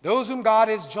 Those whom God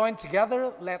has joined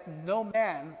together, let no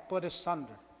man put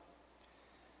asunder.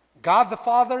 God the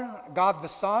Father, God the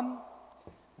Son,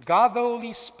 God the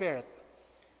Holy Spirit,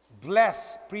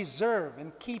 bless, preserve,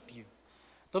 and keep you.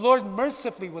 The Lord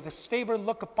mercifully with his favor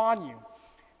look upon you,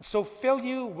 and so fill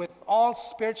you with all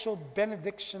spiritual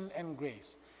benediction and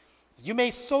grace. You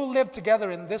may so live together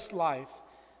in this life,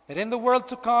 that in the world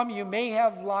to come you may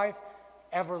have life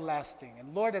everlasting.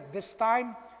 And Lord, at this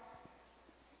time,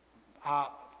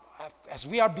 as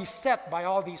we are beset by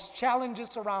all these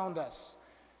challenges around us,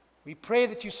 we pray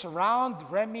that you surround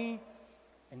Remy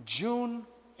and June,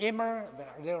 Immer,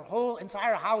 their whole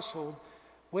entire household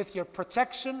with your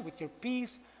protection, with your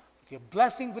peace, with your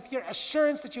blessing, with your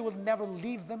assurance that you will never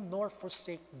leave them nor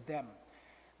forsake them.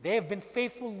 They have been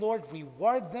faithful, Lord.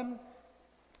 Reward them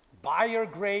by your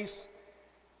grace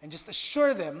and just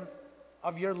assure them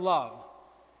of your love.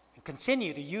 And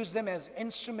continue to use them as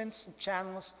instruments and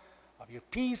channels of your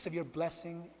peace, of your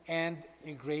blessing, and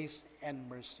your grace and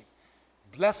mercy.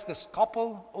 Bless this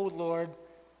couple, O Lord,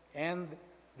 and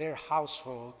their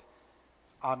household.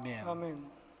 Amen. Amen.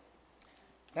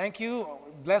 Thank you.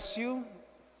 Bless you,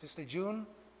 Sister June.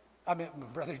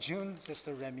 Brother June,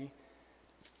 Sister Remy.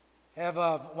 Have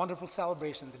a wonderful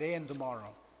celebration today and tomorrow.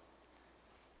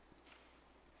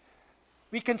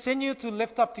 We continue to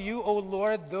lift up to you, O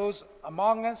Lord, those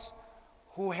among us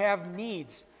who have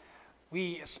needs.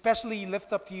 We especially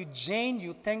lift up to you Jane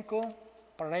Utenko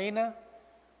Parena,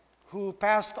 who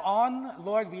passed on.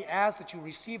 Lord, we ask that you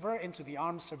receive her into the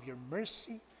arms of your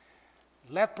mercy.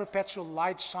 Let perpetual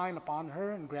light shine upon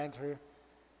her and grant her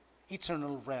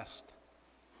eternal rest.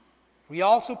 We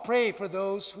also pray for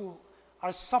those who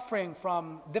are suffering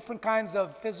from different kinds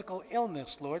of physical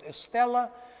illness, Lord. Estella,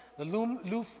 the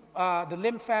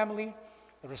Lim family,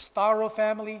 the Restaro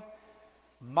family,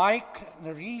 Mike,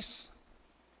 Nerisse,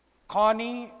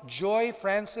 Connie, Joy,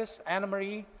 Francis, Anna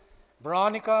Marie,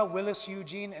 Veronica, Willis,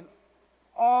 Eugene, and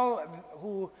all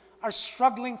who are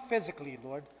struggling physically,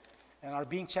 Lord, and are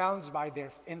being challenged by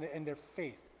in their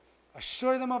faith.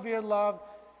 Assure them of your love,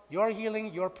 your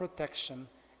healing, your protection,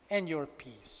 and your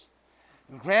peace.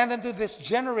 And grant unto this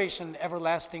generation,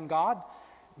 everlasting God,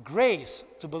 grace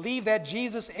to believe that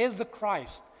Jesus is the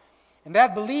Christ, and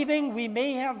that believing we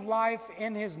may have life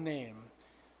in his name.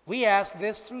 We ask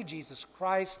this through Jesus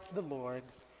Christ the Lord.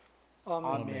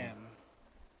 Amen. Amen.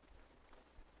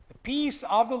 The peace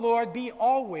of the Lord be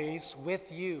always with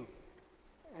you.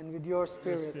 And with your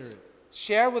spirit.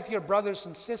 Share with your brothers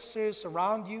and sisters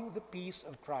around you the peace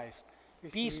of Christ.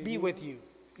 Peace be with you.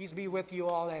 Peace be with you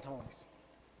all at home.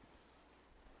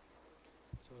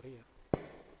 Sorry.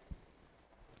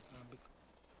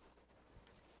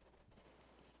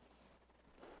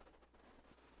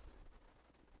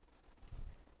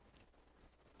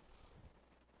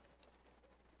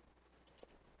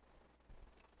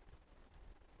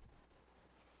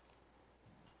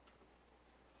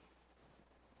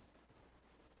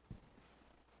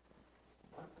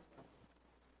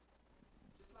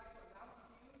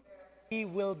 We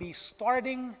will be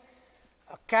starting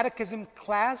a catechism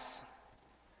class.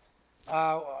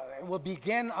 It will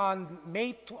begin on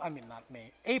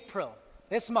April,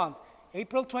 this month,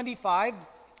 April 25,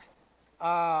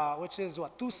 which is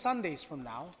 2 Sundays from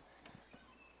now.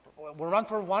 We'll run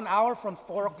for 1 hour from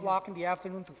 4 o'clock in the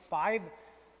afternoon to 5,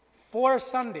 4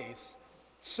 Sundays.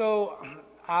 So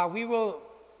we will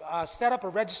set up a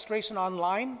registration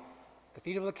online,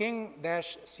 Cathedral of the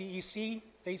King-CEC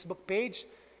Facebook page.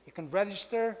 You can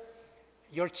register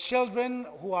your children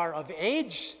who are of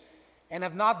age and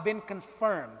have not been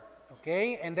confirmed,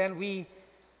 okay? And then we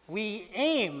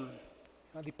aim,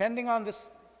 depending on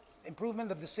this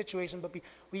improvement of the situation, but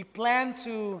we plan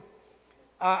to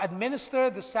administer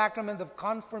the sacrament of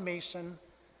confirmation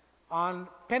on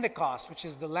Pentecost, which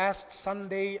is the last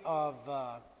Sunday of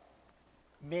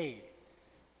May.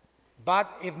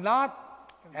 But if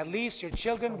not, at least your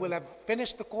children will have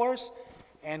finished the course,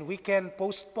 and we can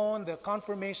postpone the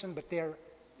confirmation, but they're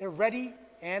ready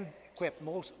and equipped.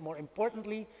 More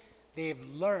importantly, they've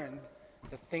learned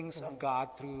the things of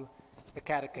God through the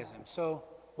catechism. So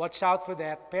watch out for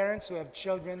that. Parents who have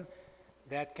children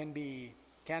that can be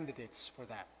candidates for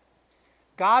that.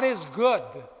 God is good.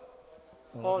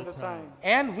 All the time.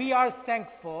 And we are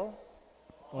thankful.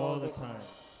 All the time.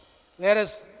 Let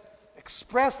us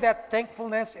express that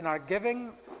thankfulness in our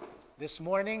giving this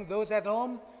morning. Those at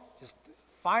home, just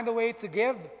find a way to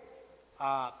give.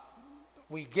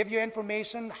 We give you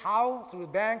information how, through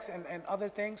banks and other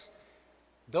things.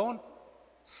 Don't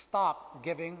stop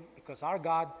giving, because our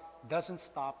God doesn't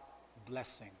stop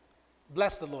blessing.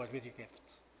 Bless the Lord with your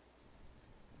gifts.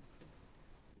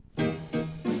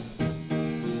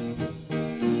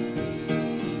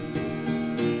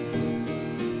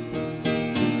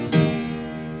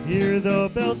 Hear the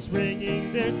bells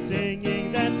ringing, they're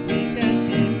singing that we can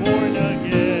be born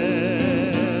again.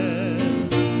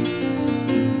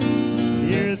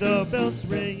 Hear the bells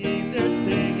ringing, they're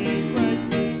singing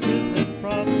Christ is risen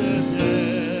from the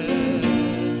dead.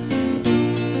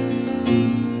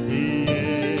 The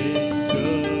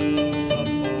angel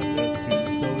among the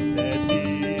tombstones said he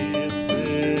is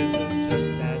risen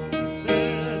just as he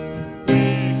said.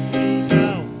 Quickly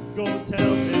now, go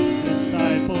tell his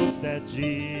disciples that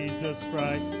Jesus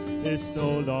Christ is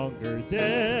no longer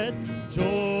dead.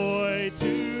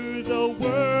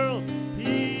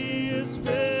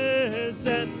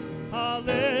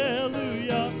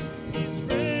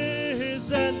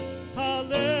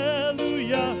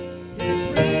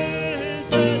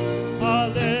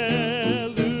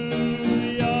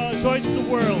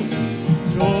 world.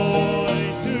 Joy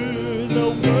to the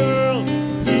world.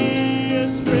 He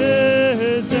is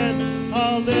risen.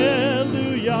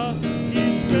 Hallelujah.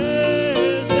 He's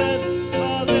risen.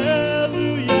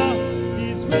 Hallelujah.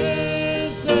 He's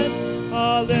risen.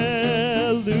 Hallelujah.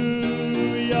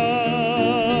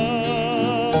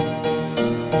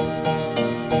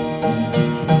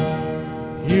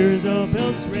 Hear the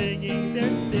bells ringing,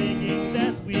 they're singing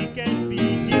that we can be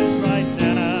healed right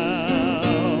now.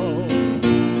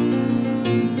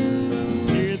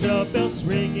 Hear the bells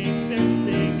ringing, they're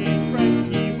singing, Christ,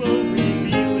 He will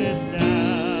reveal it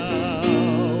now.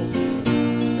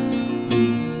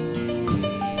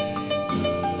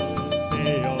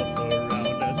 They all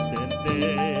surround us, and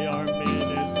they are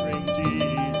ministering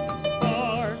Jesus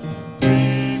far.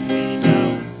 Quickly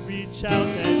now, reach out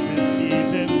and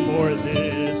receive Him, for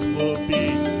this will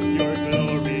be your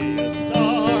glorious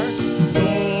hour.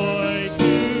 Joy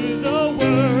to the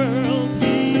world,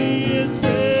 He is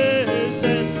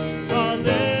risen.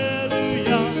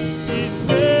 Hallelujah, He's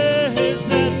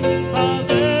risen.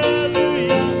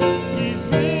 Hallelujah, He's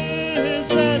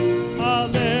risen.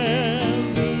 Hallelujah.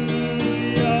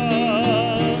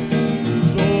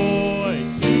 Joy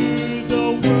to the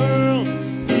world,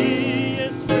 He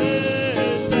is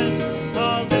risen.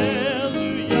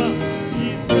 Hallelujah,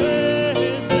 He's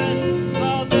risen.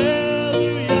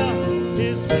 Hallelujah,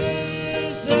 He's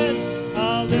risen.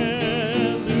 Hallelujah.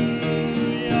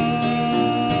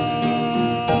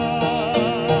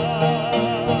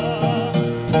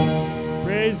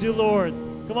 Praise you, Lord.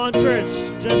 Come on, church.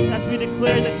 Just as we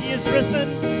declare that He is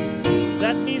risen,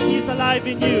 that means He's alive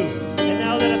in you. And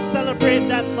now let us celebrate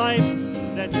that life,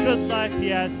 that good life He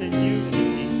has in you and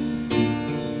in me.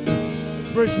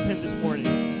 Let's worship Him this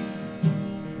morning.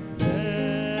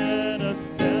 Let us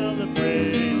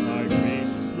celebrate our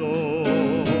gracious Lord.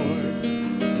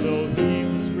 Though He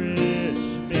was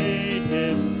rich, made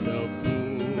Himself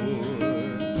poor.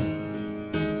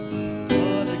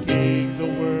 What a King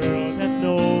the world had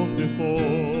known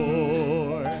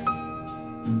before.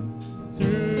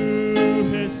 Through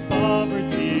His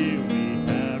poverty we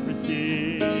have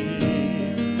received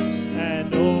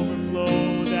an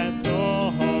overflow that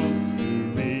longs to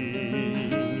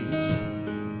reach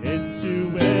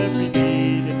into every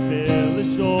need and fill it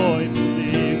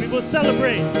joyfully. We will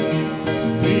celebrate.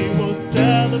 We will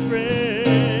celebrate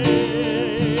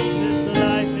His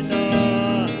life in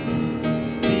us.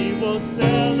 We will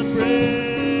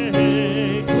celebrate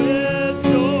with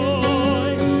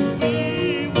joy.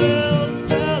 We will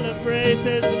celebrate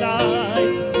His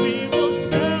life. We will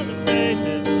celebrate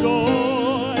His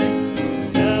joy.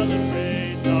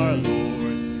 Celebrate our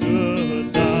Lord's good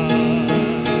life.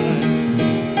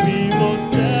 We will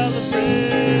celebrate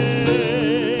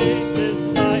His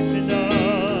life in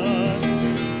us.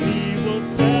 We will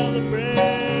celebrate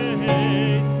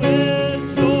with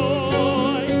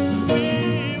joy. We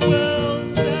will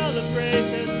celebrate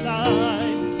His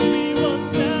life. We will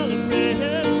celebrate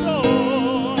His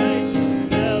joy.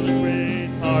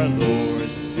 Celebrate our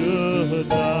Lord's good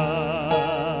life.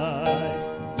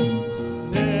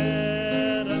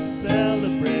 Let us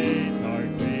celebrate our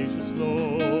gracious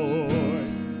Lord,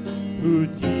 who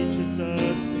teaches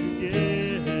us to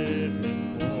give Him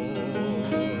more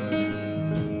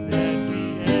than we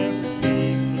ever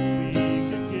dreamed that we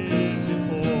could give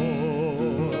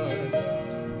before.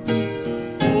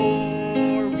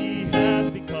 For we have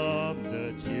become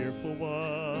the cheerful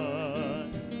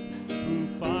ones who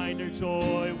find our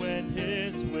joy when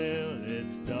His will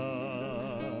is done.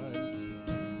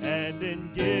 And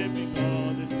in giving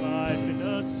all this life in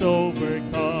us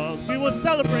overcomes, we will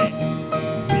celebrate.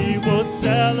 We will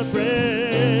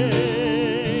celebrate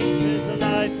His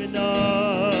life in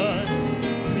us.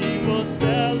 We will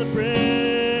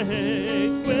celebrate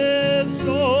with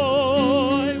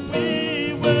joy.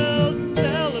 We will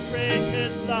celebrate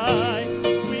His life.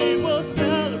 We will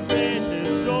celebrate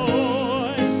His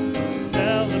joy.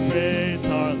 Celebrate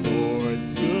our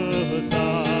Lord's good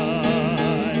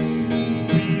life.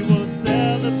 We will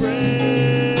celebrate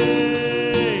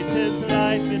His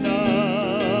life in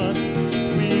us.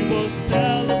 We will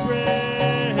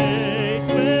celebrate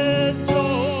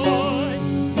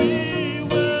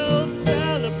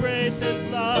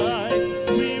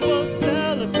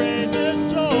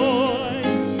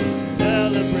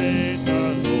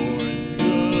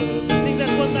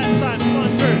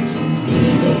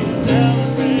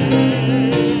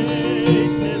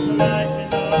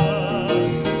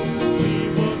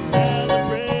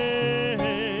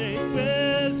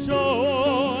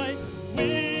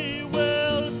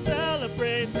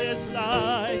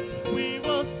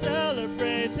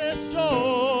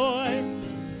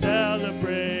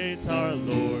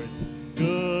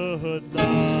good life.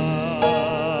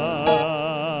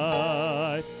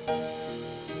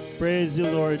 Praise you,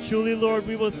 Lord. Truly, Lord,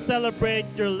 we will celebrate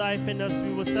your life in us.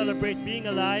 We will celebrate being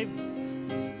alive.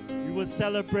 We will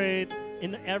celebrate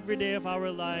in every day of our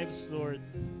lives, Lord.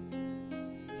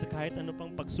 Sa kahit ano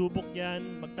pang pagsubok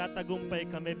yan,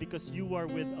 magtatagumpay kami because you are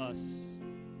with us.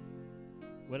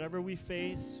 Whatever we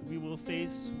face, we will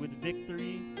face with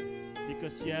victory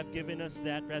because you have given us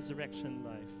that resurrection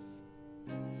life.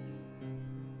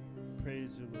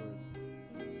 Praise you, Lord.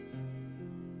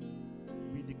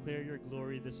 We declare your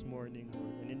glory this morning,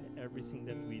 Lord, and in everything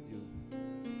that we do.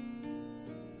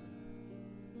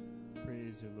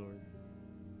 Praise you, Lord.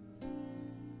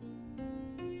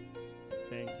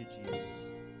 Thank you, Jesus.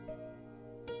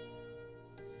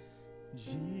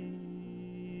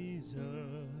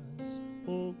 Jesus,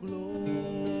 oh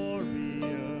glorious,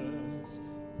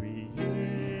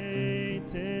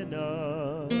 create in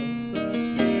us a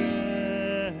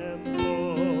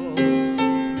temple,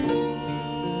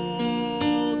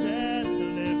 mold as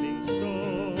living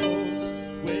stones,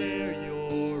 where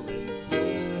you're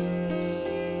enthroned.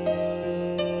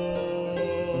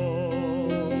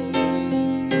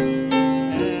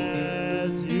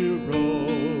 As you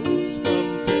rose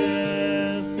from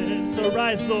death, and so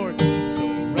rise, Lord. So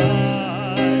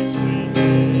rise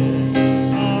within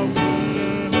our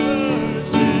worship,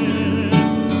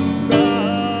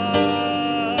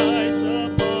 rise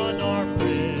upon our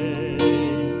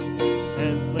praise,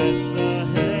 and let the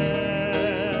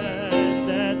hand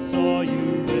that saw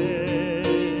you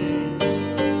raised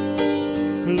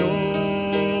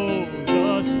clothe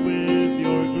us with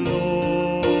your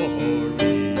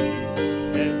glory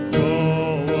and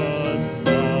draw us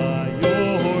by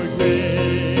your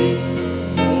grace.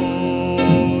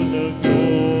 Oh, the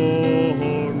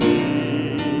glory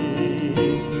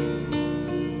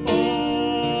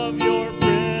of your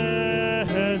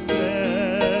presence.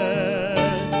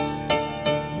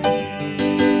 We,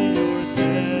 your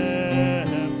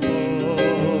temple,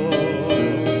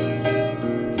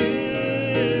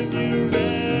 give you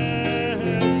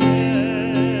reverence.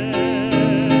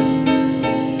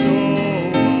 So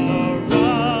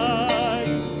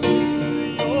arise to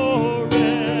your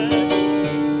rest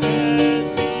and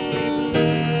be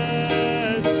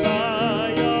blessed by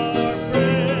our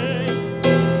praise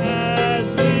as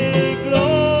we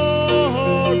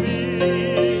glory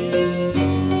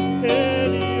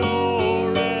in your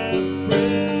embrace,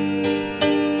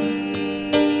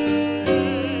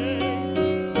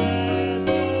 as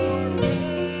your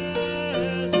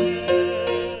presence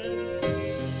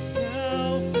now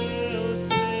fills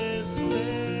this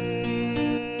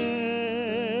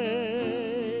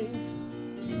place.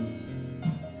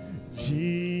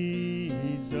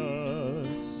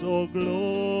 Jesus, so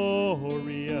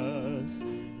glorious,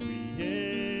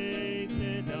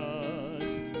 created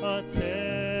us a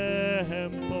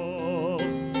temple,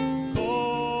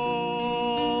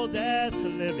 cold as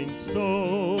living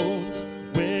stones,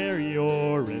 where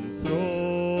you're enthroned.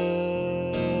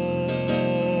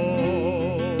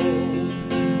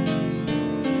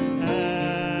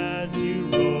 As you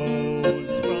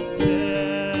rose from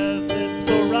death, and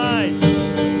so rise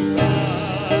within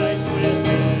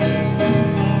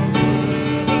our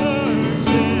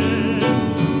worship,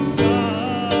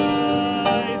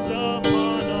 rise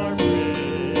upon our praise.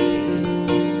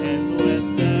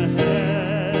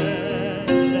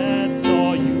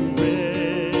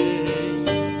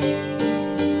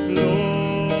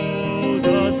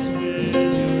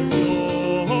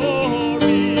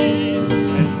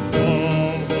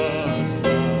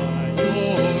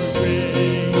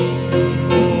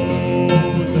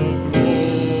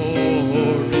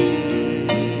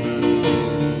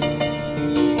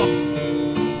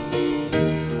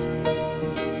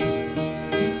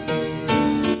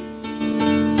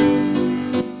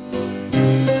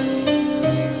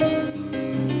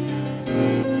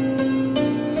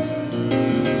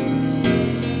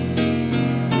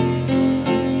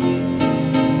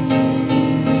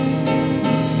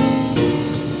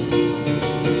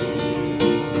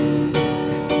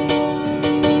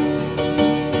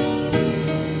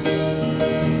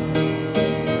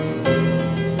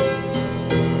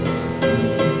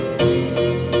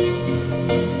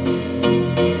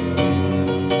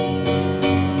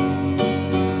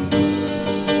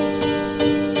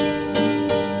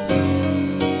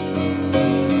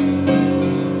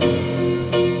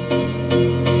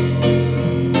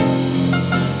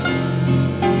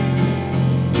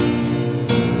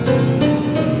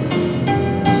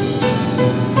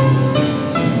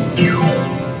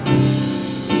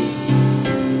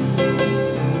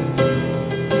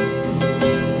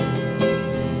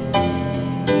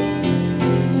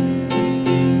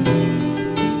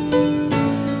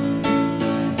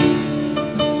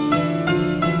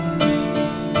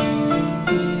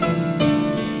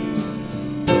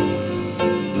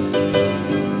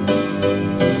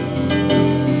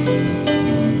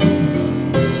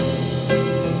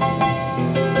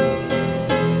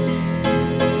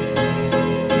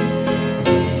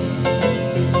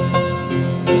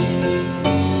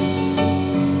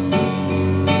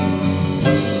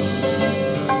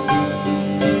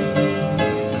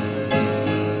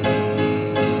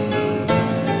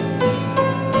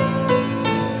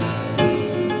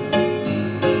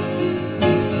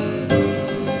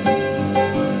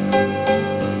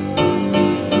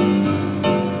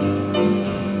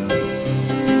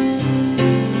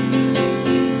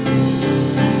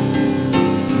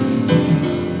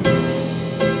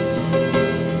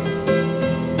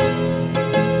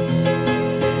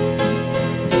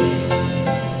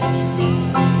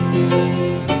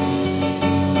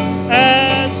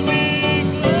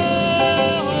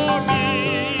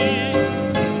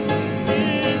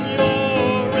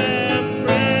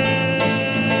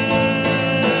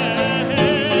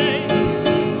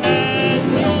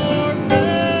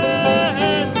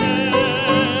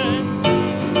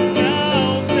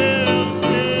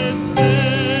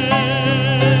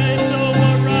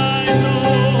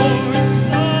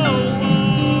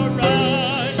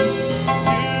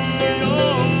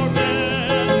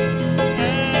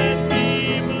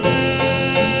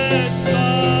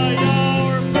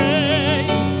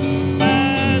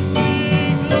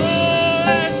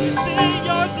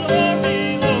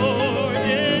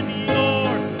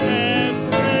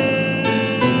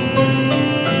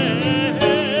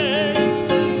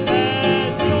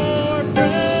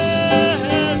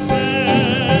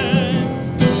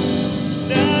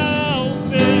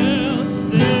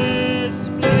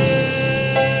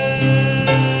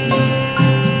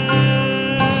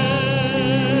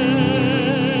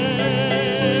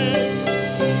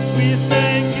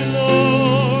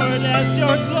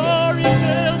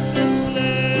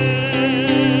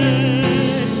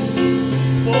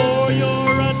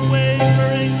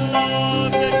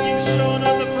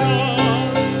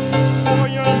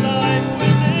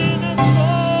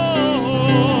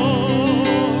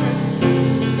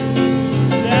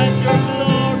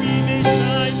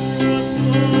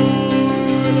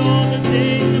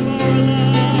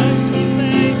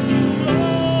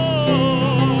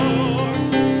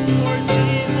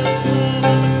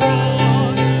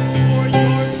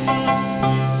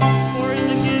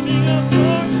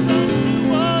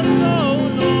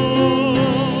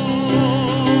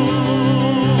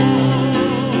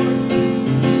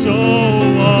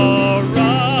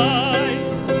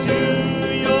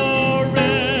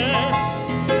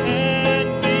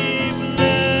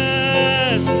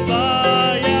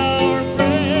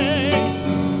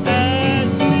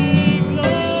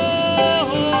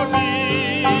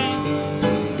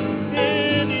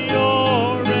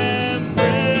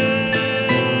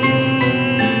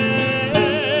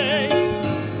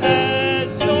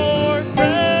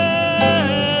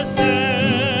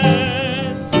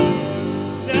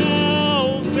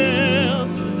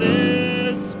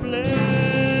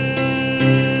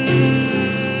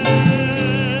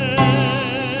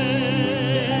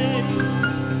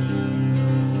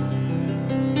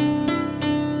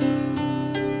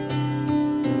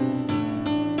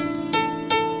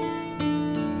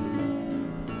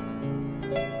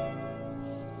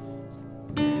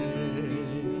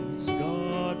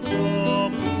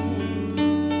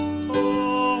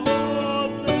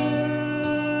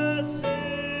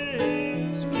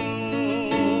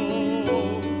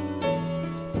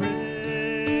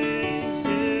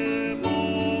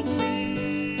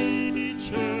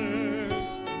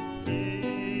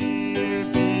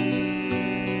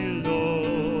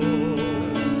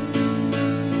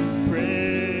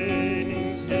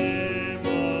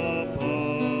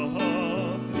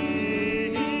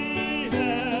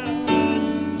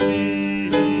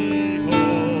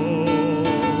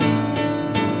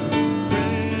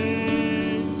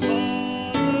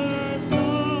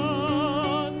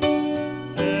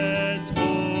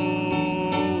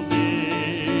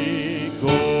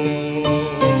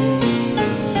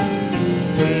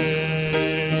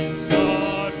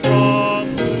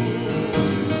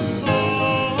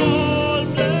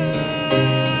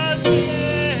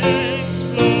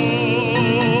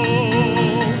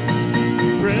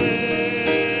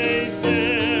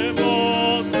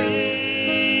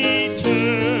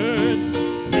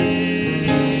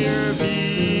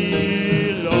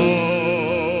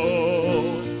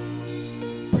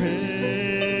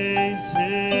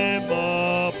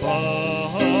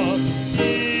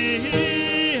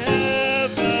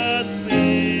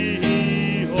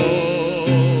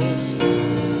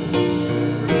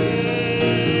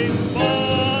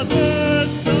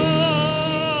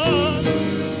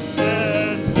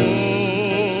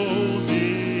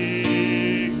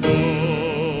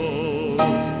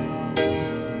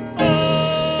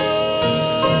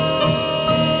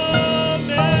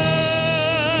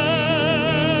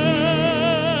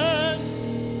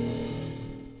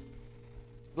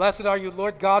 Blessed are you,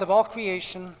 Lord God of all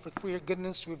creation, for through your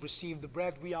goodness we've received the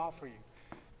bread we offer you.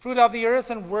 Fruit of the earth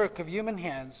and work of human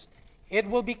hands, it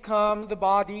will become the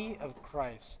body of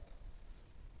Christ.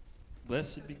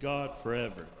 Blessed be God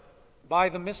forever. By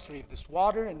the mystery of this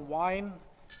water and wine,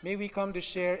 may we come to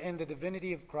share in the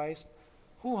divinity of Christ,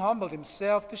 who humbled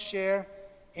himself to share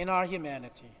in our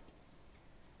humanity.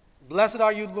 Blessed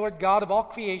are you, Lord God of all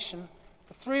creation,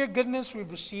 for through your goodness we've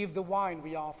received the wine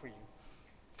we offer you.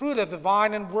 Fruit of the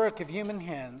vine and work of human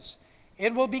hands,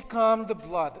 it will become the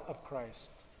blood of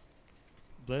Christ.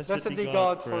 Blessed be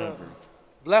God forever.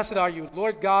 Blessed are you,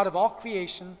 Lord God of all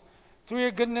creation. Through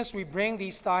your goodness we bring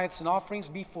these tithes and offerings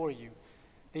before you.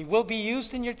 They will be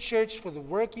used in your church for the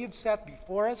work you have set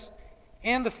before us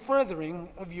and the furthering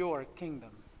of your kingdom.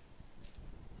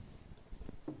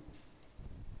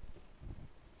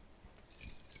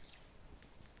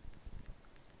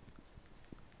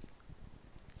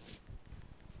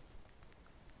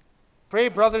 Pray,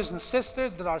 brothers and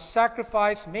sisters, that our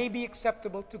sacrifice may be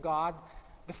acceptable to God,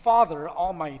 the Father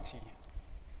Almighty.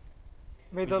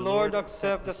 May the Lord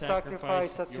accept the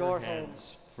sacrifice at your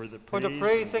hands, for the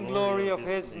praise and glory of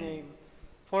his name,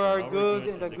 for our good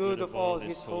and the good of all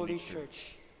his holy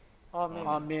church. Amen.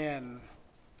 Amen.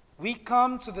 We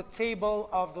come to the table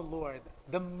of the Lord,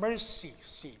 the mercy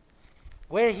seat,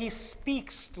 where he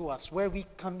speaks to us, where we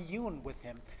commune with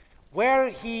him, where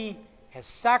he has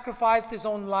sacrificed his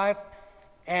own life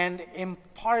and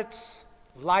imparts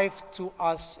life to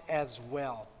us as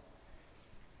well.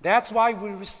 That's why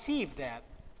we receive that.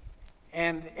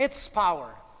 And it's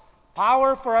power.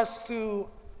 Power for us to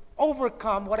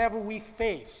overcome whatever we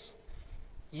face.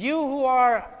 You who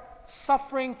are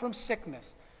suffering from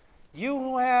sickness, you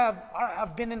who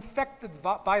have been infected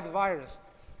by the virus,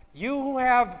 you who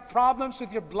have problems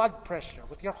with your blood pressure,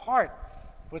 with your heart,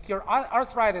 with your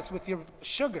arthritis, with your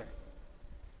sugar,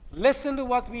 listen to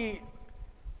what we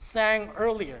sang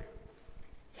earlier.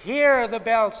 Hear the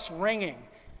bells ringing.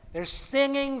 They're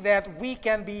singing that we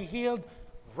can be healed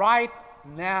right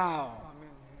now.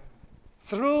 Amen.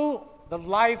 Through the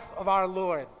life of our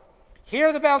Lord.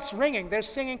 Hear the bells ringing. They're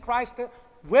singing Christ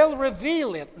will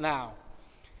reveal it now.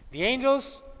 The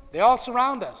angels, they all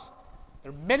surround us.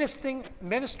 They're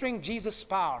ministering Jesus'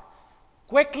 power.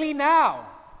 Quickly now,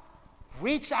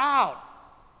 reach out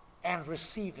and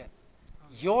receive it.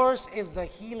 Yours is the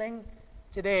healing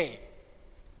today.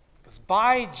 Because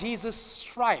by Jesus'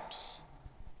 stripes,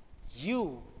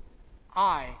 you,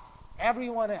 I,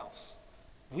 everyone else,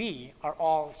 we are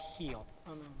all healed.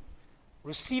 Amen.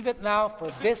 Receive it now,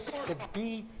 for this could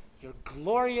be your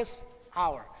glorious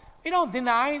hour. We don't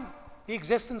deny the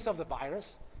existence of the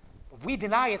virus, but we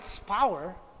deny its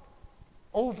power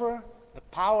over the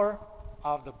power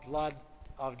of the blood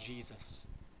of Jesus.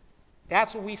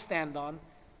 That's what we stand on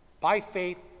by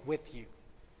faith with you.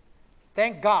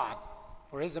 Thank God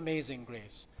for his amazing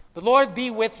grace. The Lord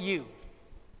be with you.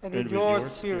 And with your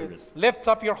spirit. Lift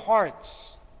up your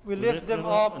hearts. We lift them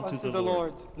up unto the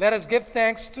Lord. Let us give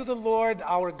thanks to the Lord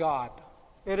our God.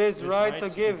 It is right to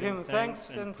give him thanks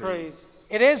and praise.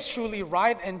 It is truly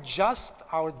right and just,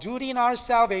 our duty and our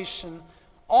salvation,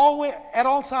 always, at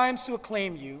all times to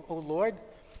acclaim you, O Lord,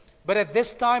 but at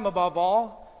this time above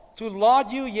all, to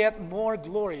laud you yet more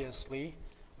gloriously,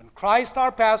 when Christ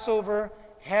our Passover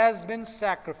has been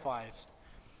sacrificed.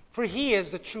 For he is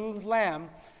the true Lamb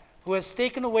who has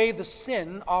taken away the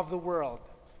sin of the world.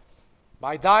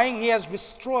 By dying, he has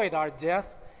destroyed our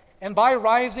death, and by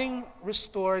rising,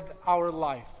 restored our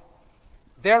life.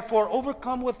 Therefore,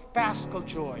 overcome with paschal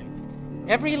joy,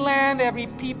 every land, every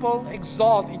people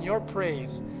exalt in your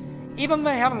praise, even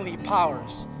the heavenly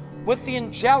powers, with the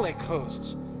angelic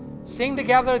hosts, sing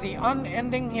together the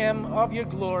unending hymn of your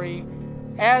glory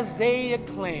as they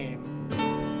acclaim.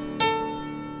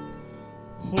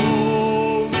 Holy,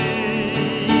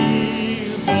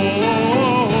 holy,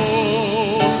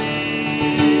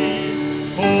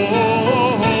 holy,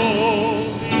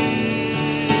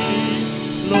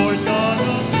 Lord God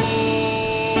of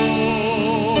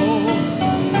hosts.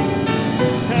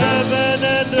 Heaven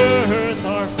and earth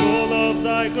are full of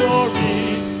thy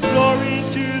glory. Glory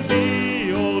to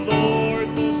thee, O Lord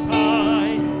Most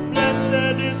High.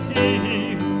 Blessed is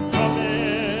he who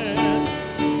cometh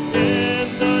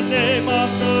in the name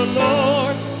of the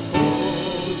Lord.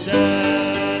 Hosanna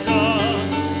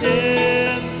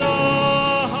in the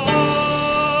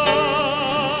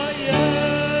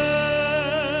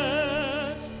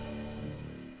highest.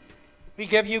 We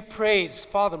give you praise,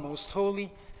 Father most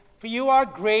holy, for you are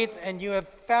great, and you have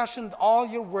fashioned all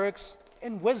your works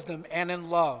in wisdom and in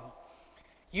love.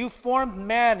 You formed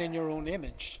man in your own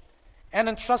image and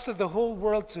entrusted the whole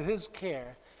world to his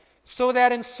care. so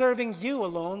that in serving you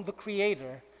alone, the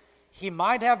Creator, he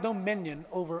might have dominion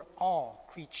over all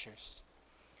creatures.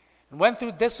 And when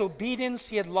through disobedience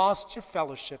he had lost your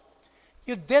fellowship,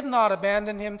 you did not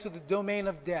abandon him to the domain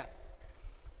of death.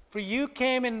 For you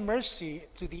came in mercy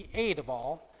to the aid of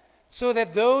all, so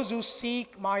that those who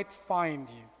seek might find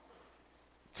you.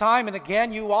 Time and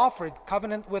again you offered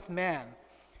covenant with man,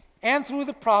 and through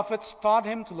the prophets taught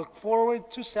him to look forward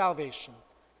to salvation.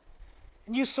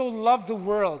 And you so loved the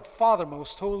world, Father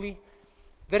most holy,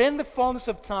 that in the fullness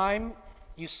of time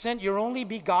you sent your only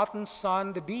begotten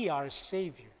Son to be our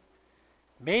Savior.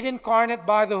 Made incarnate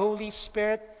by the Holy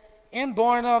Spirit and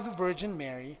born of the Virgin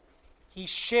Mary, he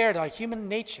shared our human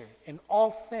nature in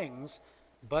all things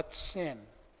but sin.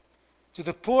 To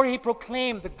the poor he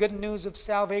proclaimed the good news of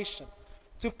salvation,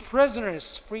 to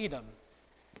prisoners freedom,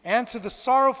 and to the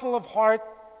sorrowful of heart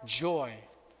joy.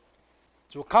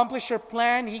 To accomplish your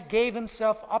plan, he gave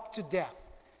himself up to death,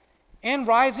 and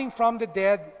rising from the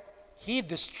dead, he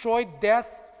destroyed death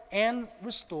and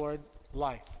restored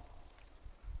life.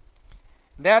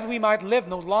 That we might live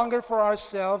no longer for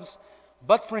ourselves,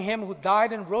 but for him who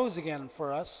died and rose again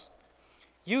for us,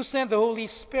 you sent the Holy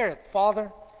Spirit,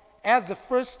 Father, as the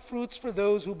first fruits for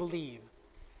those who believe,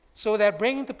 so that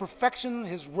bringing to perfection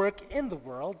his work in the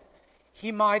world,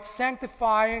 he might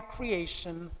sanctify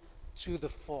creation to the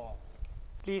full.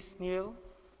 Please kneel.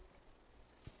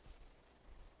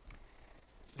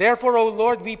 Therefore, O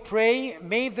Lord, we pray,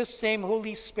 may the same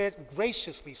Holy Spirit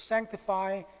graciously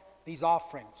sanctify these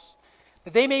offerings,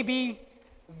 that they may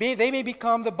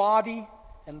become the body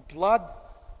and blood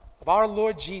of our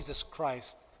Lord Jesus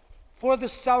Christ, for the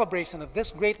celebration of this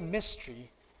great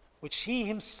mystery, which he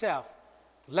himself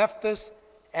left us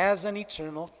as an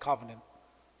eternal covenant.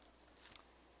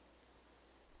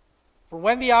 For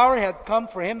when the hour had come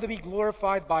for him to be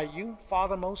glorified by you,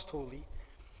 Father most holy,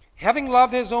 having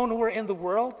loved his own who were in the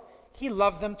world, he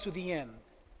loved them to the end.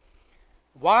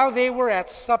 While they were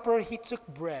at supper, he took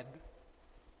bread,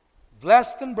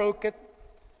 blessed and broke it,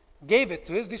 gave it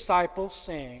to his disciples,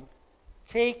 saying,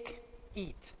 "Take,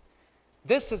 eat.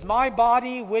 This is my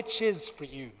body, which is for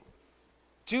you.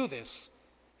 Do this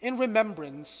in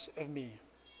remembrance of me."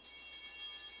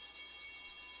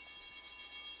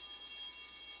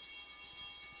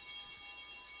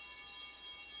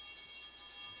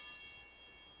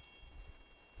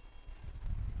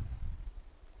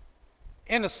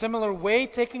 In a similar way,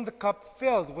 taking the cup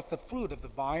filled with the fruit of the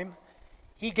vine,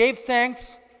 he gave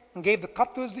thanks and gave the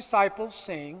cup to his disciples,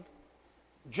 saying,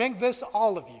 "Drink this,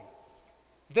 all of you.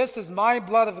 This is my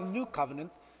blood of the new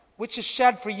covenant, which is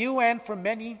shed for you and for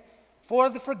many for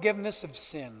the forgiveness of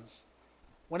sins.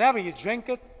 Whenever you drink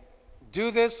it,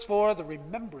 do this for the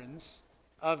remembrance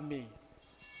of me."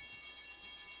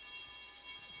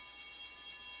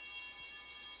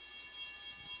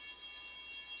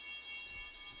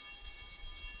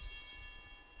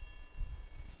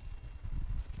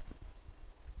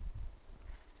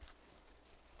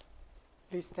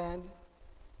 Please stand.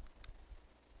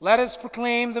 Let us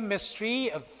proclaim the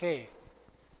mystery of faith.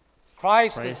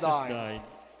 Christ has died.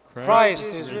 Christ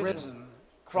is risen.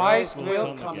 Christ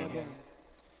will come again.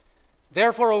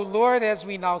 Therefore, O Lord, as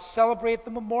we now celebrate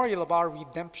the memorial of our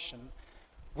redemption,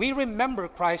 we remember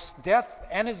Christ's death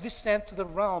and his descent to the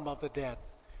realm of the dead.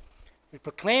 We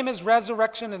proclaim his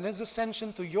resurrection and his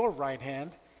ascension to your right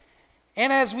hand,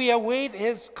 and as we await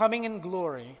his coming in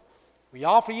glory, we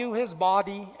offer you his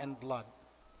body and blood.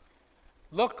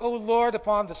 Look, O Lord,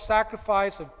 upon the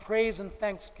sacrifice of praise and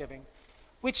thanksgiving,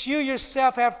 which you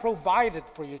yourself have provided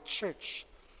for your church.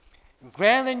 And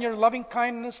grant in your loving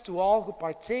kindness to all who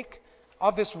partake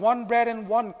of this one bread and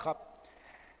one cup,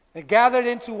 that gathered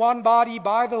into one body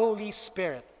by the Holy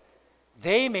Spirit,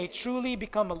 they may truly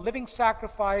become a living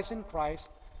sacrifice in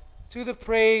Christ to the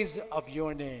praise of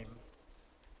your name.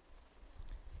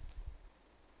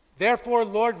 Therefore,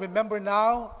 Lord, remember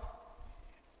now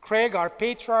Craig, our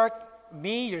patriarch,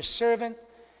 me, your servant,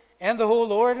 and the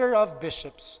whole order of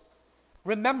bishops.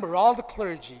 Remember all the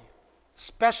clergy,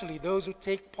 especially those who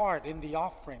take part in the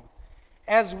offering,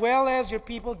 as well as your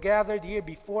people gathered here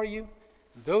before you,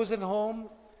 and those at home,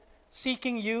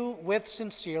 seeking you with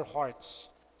sincere hearts.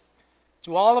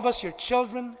 To all of us, your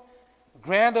children,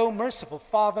 grant, O merciful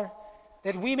Father,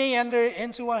 that we may enter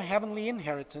into a heavenly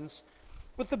inheritance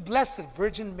with the Blessed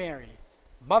Virgin Mary,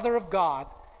 Mother of God,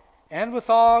 and with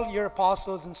all your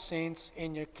apostles and saints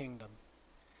in your kingdom.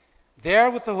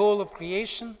 There, with the whole of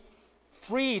creation,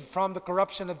 freed from the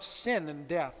corruption of sin and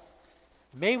death,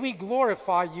 may we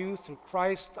glorify you through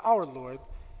Christ our Lord,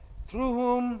 through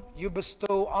whom you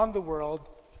bestow on the world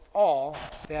all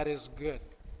that is good.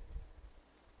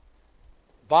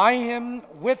 by him,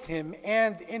 with him,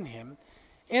 and in him,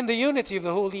 in the unity of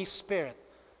the Holy Spirit.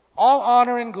 All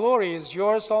honor and glory is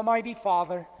yours, Almighty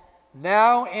Father,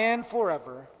 now and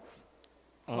forever.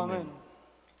 Amen.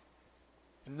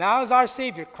 And now, as our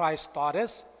Savior Christ taught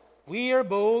us, we are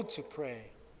bold to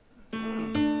pray.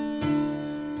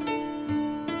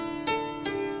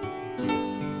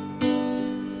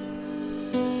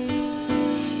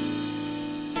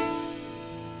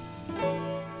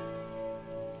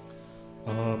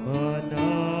 Ama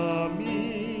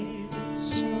namin,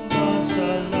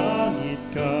 sumasalangit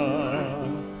ka,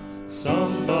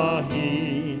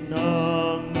 sambahin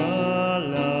ang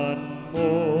ngalan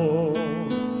mo.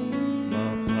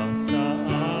 Mapasa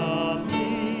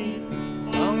amin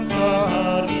ang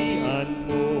kaharian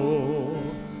mo,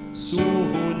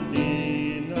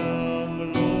 sundin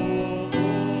ang loob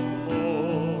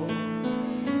mo.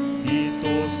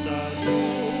 Dito sa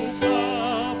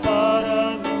lupa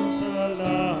para ng sa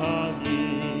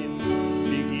langit,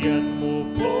 bigyan mo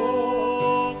po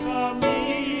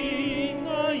kami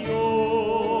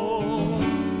ngayon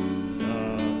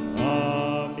ng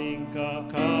aming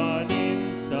kakanin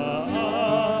sa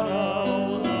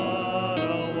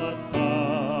araw-araw at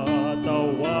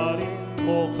patawarin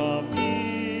mo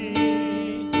kami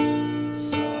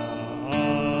sa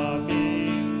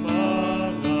aming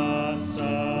mga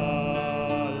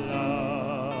sala.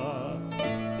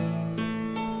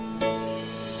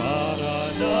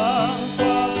 Para ng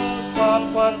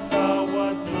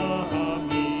pagpapatawad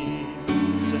namin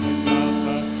sa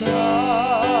nagkakasala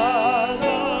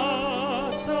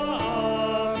sa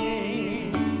amin,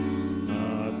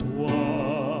 at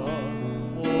huwag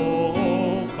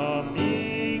mo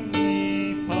kaming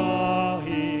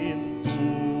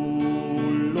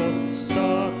ipahintulot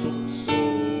sa tukso,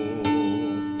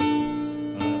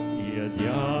 at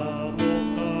iadya mo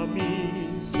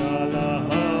kami sa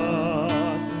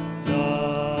lahat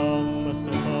ng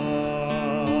masama.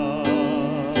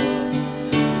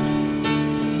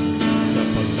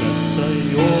 Sapagkat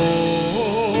sa'yo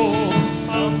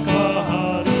ang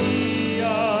kaharian,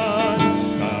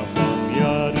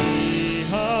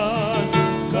 kapangyarihan,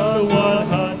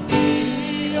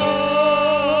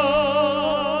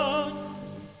 kaluwalhatian,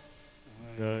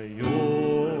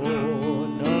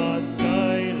 ngayon at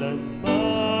kailanman.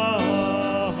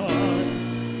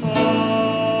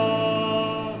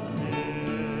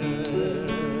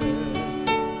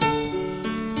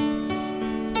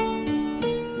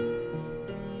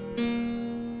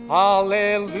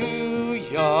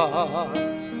 Hallelujah,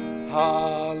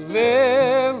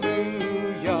 hallelujah,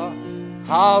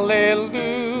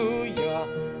 hallelujah,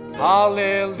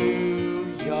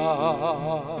 hallelujah.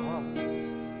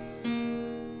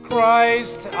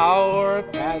 Christ, our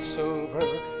Passover,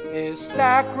 is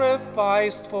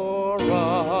sacrificed for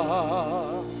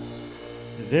us.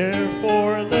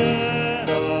 Therefore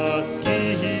let us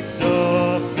keep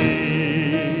the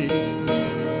feast.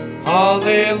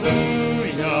 Hallelujah,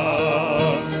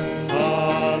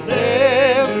 hallelujah,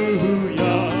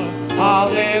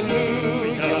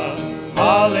 hallelujah,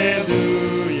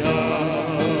 hallelujah,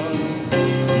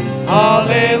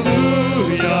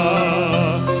 hallelujah,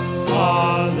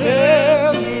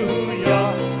 hallelujah,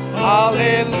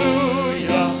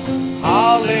 hallelujah,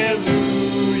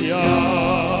 hallelujah.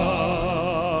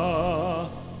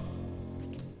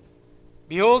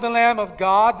 Behold the Lamb of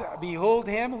God, behold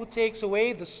him who takes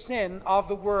away the sin of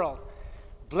the world.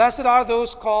 Blessed are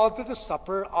those called to the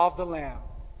supper of the Lamb.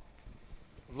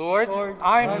 Lord,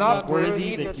 I am not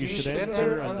worthy that you should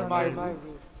enter under my roof,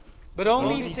 but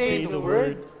only say the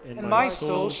word, and my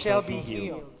soul shall be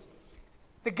healed.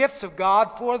 The gifts of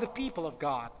God for the people of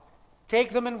God.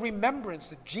 Take them in remembrance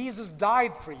that Jesus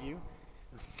died for you,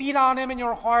 and feed on him in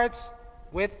your hearts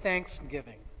with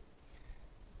thanksgiving.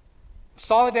 In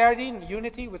solidarity and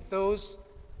unity with those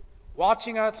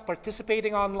watching us,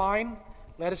 participating online,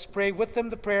 let us pray with them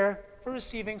the prayer for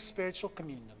receiving spiritual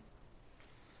communion.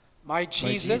 My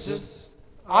Jesus,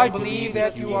 I believe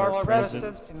that you are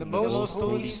present in the most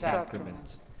holy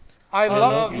sacrament. I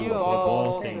love you above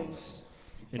all things,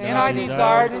 and I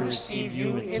desire to receive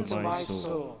you into my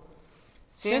soul.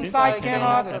 Since I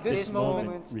cannot at this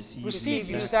moment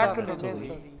receive you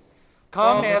sacramentally,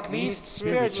 come at least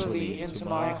spiritually into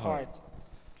my heart.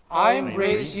 I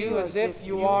embrace you as if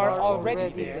you are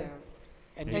already there,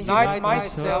 and unite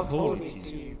myself wholly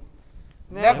to you.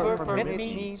 Never permit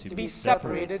me to be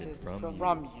separated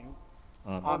from you.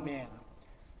 Amen.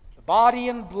 The body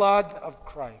and blood of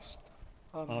Christ.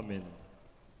 Amen.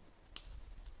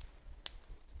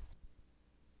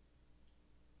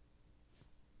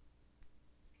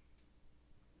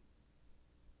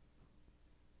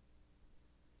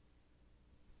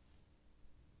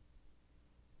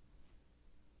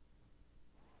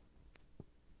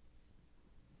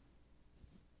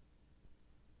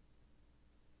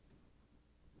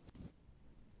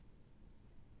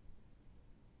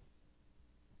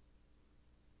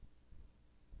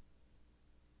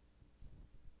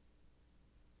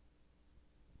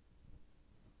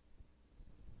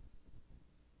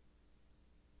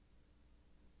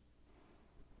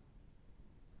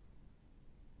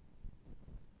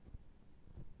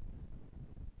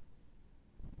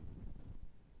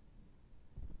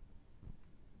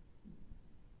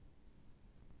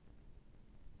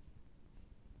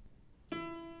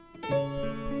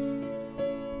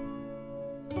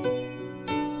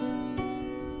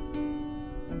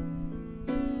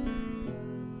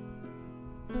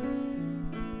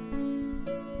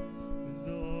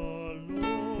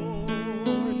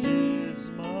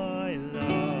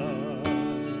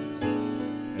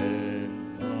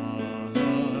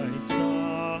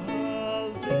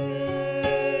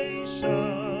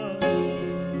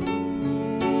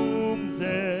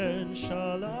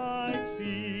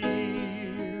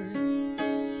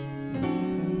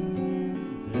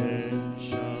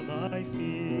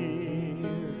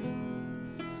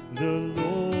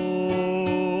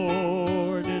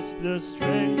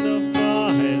 strength of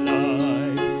my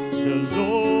life. The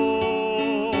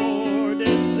Lord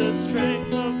is the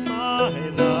strength of my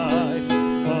life.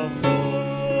 Of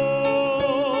whom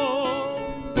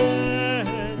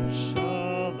then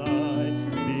shall I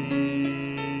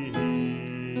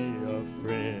be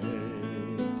afraid?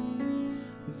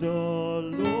 The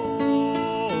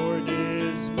Lord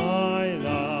is my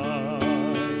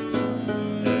light and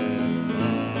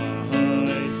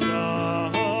my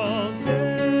salvation.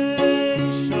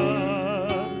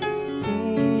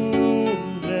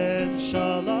 Whom then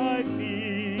shall I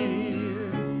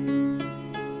fear?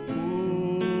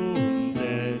 Whom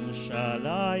then shall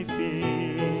I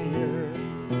fear?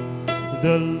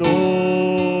 The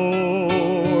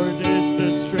Lord is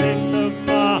the strength of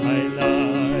my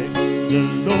life. The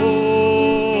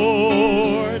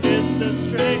Lord is the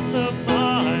strength of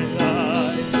my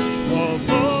life. Of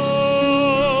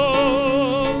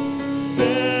whom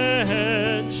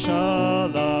then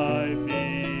shall I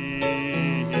be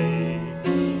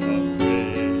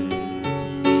afraid?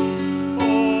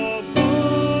 Of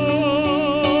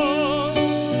whom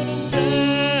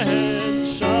then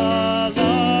shall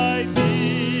I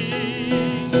be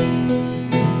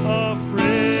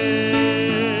afraid?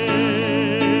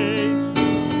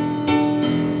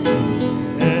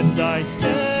 And I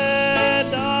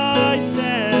stand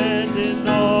in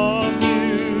awe of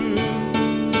you.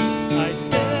 I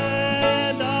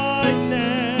stand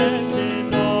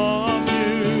in awe of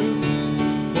you.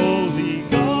 Holy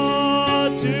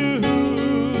God, to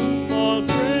whom all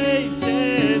praise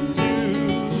is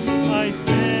due. I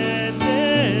stand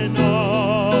in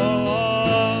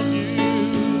awe of you.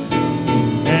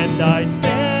 And I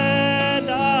stand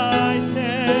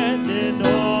in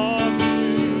awe of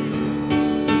you.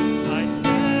 I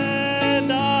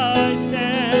stand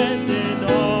in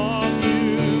awe of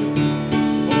you.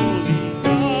 Holy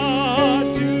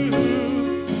God, to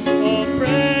whom all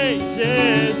praise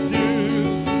is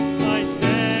due. I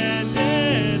stand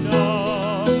in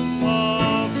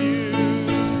awe of you.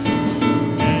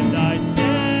 And I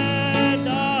stand in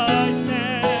awe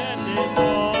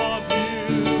of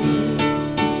you.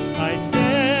 I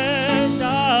stand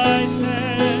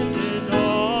in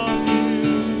awe of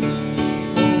you.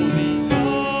 Holy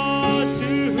God,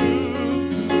 to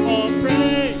whom all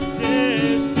praise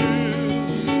is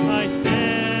due. I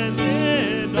stand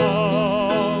in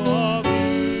awe of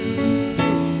you.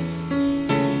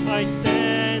 I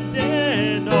stand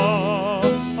in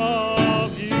awe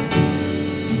of you.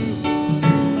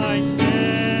 I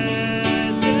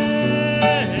stand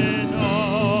in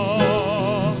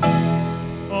awe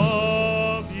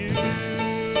of you.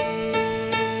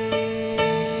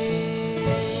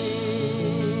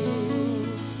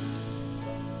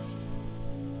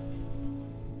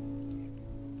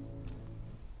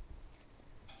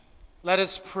 Let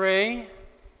us pray.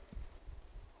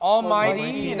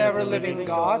 Almighty and ever-living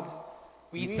God,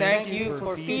 we thank you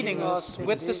for feeding us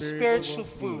with the spiritual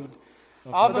food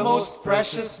of the most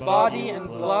precious body and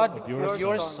blood of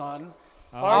your Son,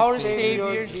 our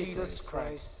Savior Jesus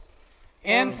Christ,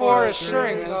 and for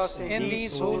assuring us in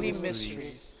these holy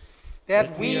mysteries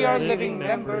that we are living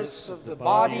members of the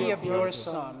body of your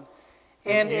Son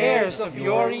and heirs of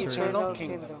your eternal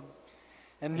kingdom.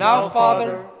 And now,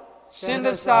 Father, send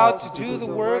us out to do the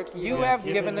work you have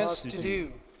given us to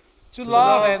do, to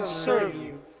love and serve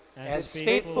you as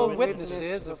faithful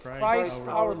witnesses of Christ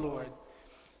our Lord.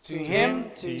 To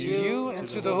him, to you, and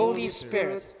to the Holy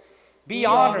Spirit be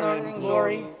honor and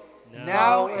glory,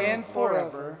 now and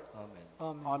forever.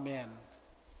 Amen. Amen.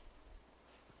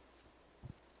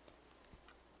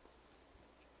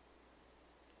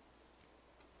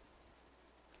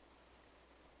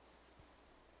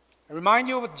 I remind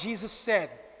you of what Jesus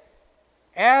said.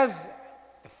 As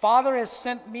the Father has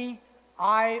sent me,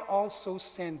 I also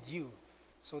send you.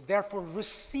 So therefore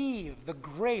receive the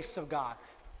grace of God.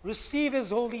 Receive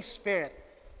His Holy Spirit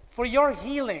for your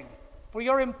healing, for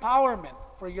your empowerment,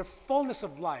 for your fullness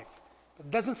of life. It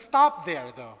doesn't stop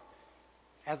there though.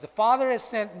 As the Father has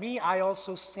sent me, I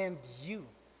also send you.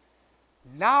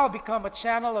 Now become a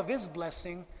channel of His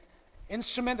blessing,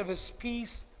 instrument of His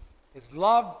peace, His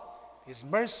love, His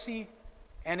mercy,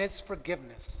 and His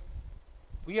forgiveness.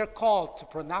 We are called to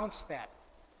pronounce that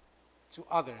to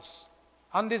others.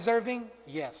 Undeserving?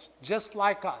 Yes, just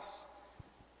like us.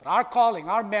 But our calling,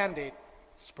 our mandate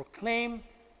is to proclaim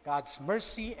God's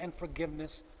mercy and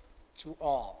forgiveness to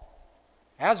all.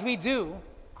 As we do,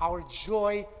 our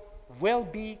joy will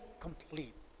be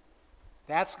complete.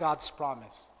 That's God's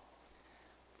promise.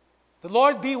 The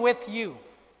Lord be with you.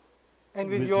 And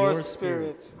with your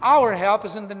spirit. Our help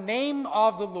is in the name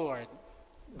of the Lord,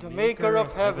 the maker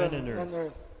of heaven and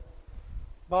earth.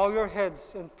 Bow your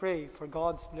heads and pray for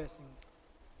God's blessing.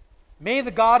 May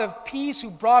the God of peace, who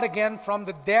brought again from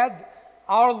the dead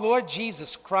our Lord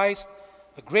Jesus Christ,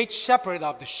 the great shepherd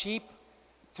of the sheep,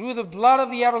 through the blood of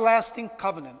the everlasting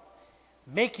covenant,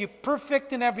 make you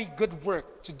perfect in every good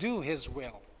work to do his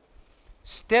will,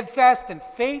 steadfast in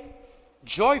faith,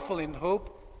 joyful in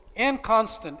hope, and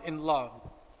constant in love,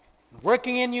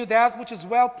 working in you that which is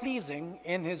well-pleasing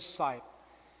in his sight.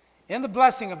 In the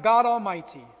blessing of God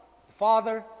Almighty, the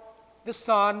Father, the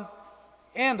Son,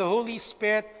 and the Holy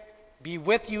Spirit be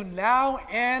with you now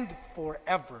and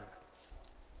forever.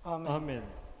 Amen. Amen.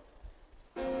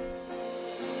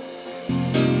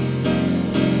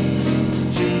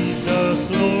 Jesus,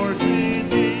 Lord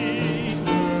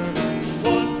Redeemer,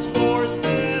 once for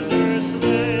sinners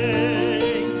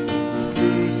slain,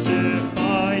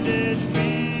 crucified in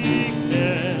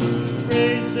weakness,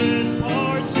 raised in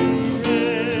part to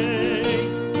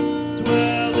reign,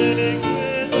 dwelling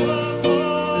with the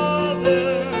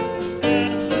Father,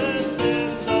 endless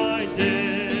in thy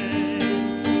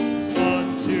days.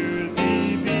 Unto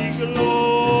thee be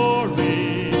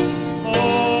glory,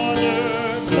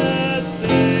 honor,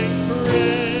 blessing,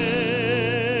 praise.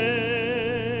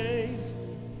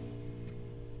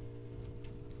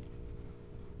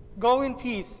 Go in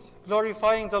peace,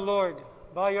 glorifying the Lord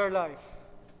by your life.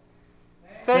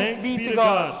 Thanks be to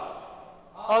God.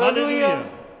 Hallelujah.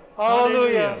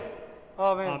 Hallelujah.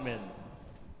 Amen.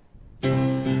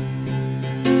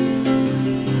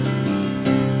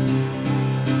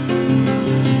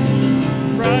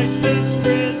 Christ is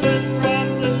risen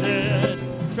from the dead,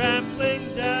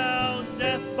 trampling down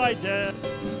death by death.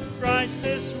 Christ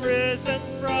is risen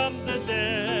from the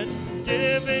dead,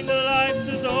 giving life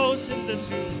to those in the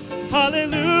tomb.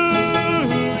 Hallelujah,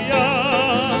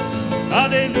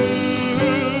 hallelujah.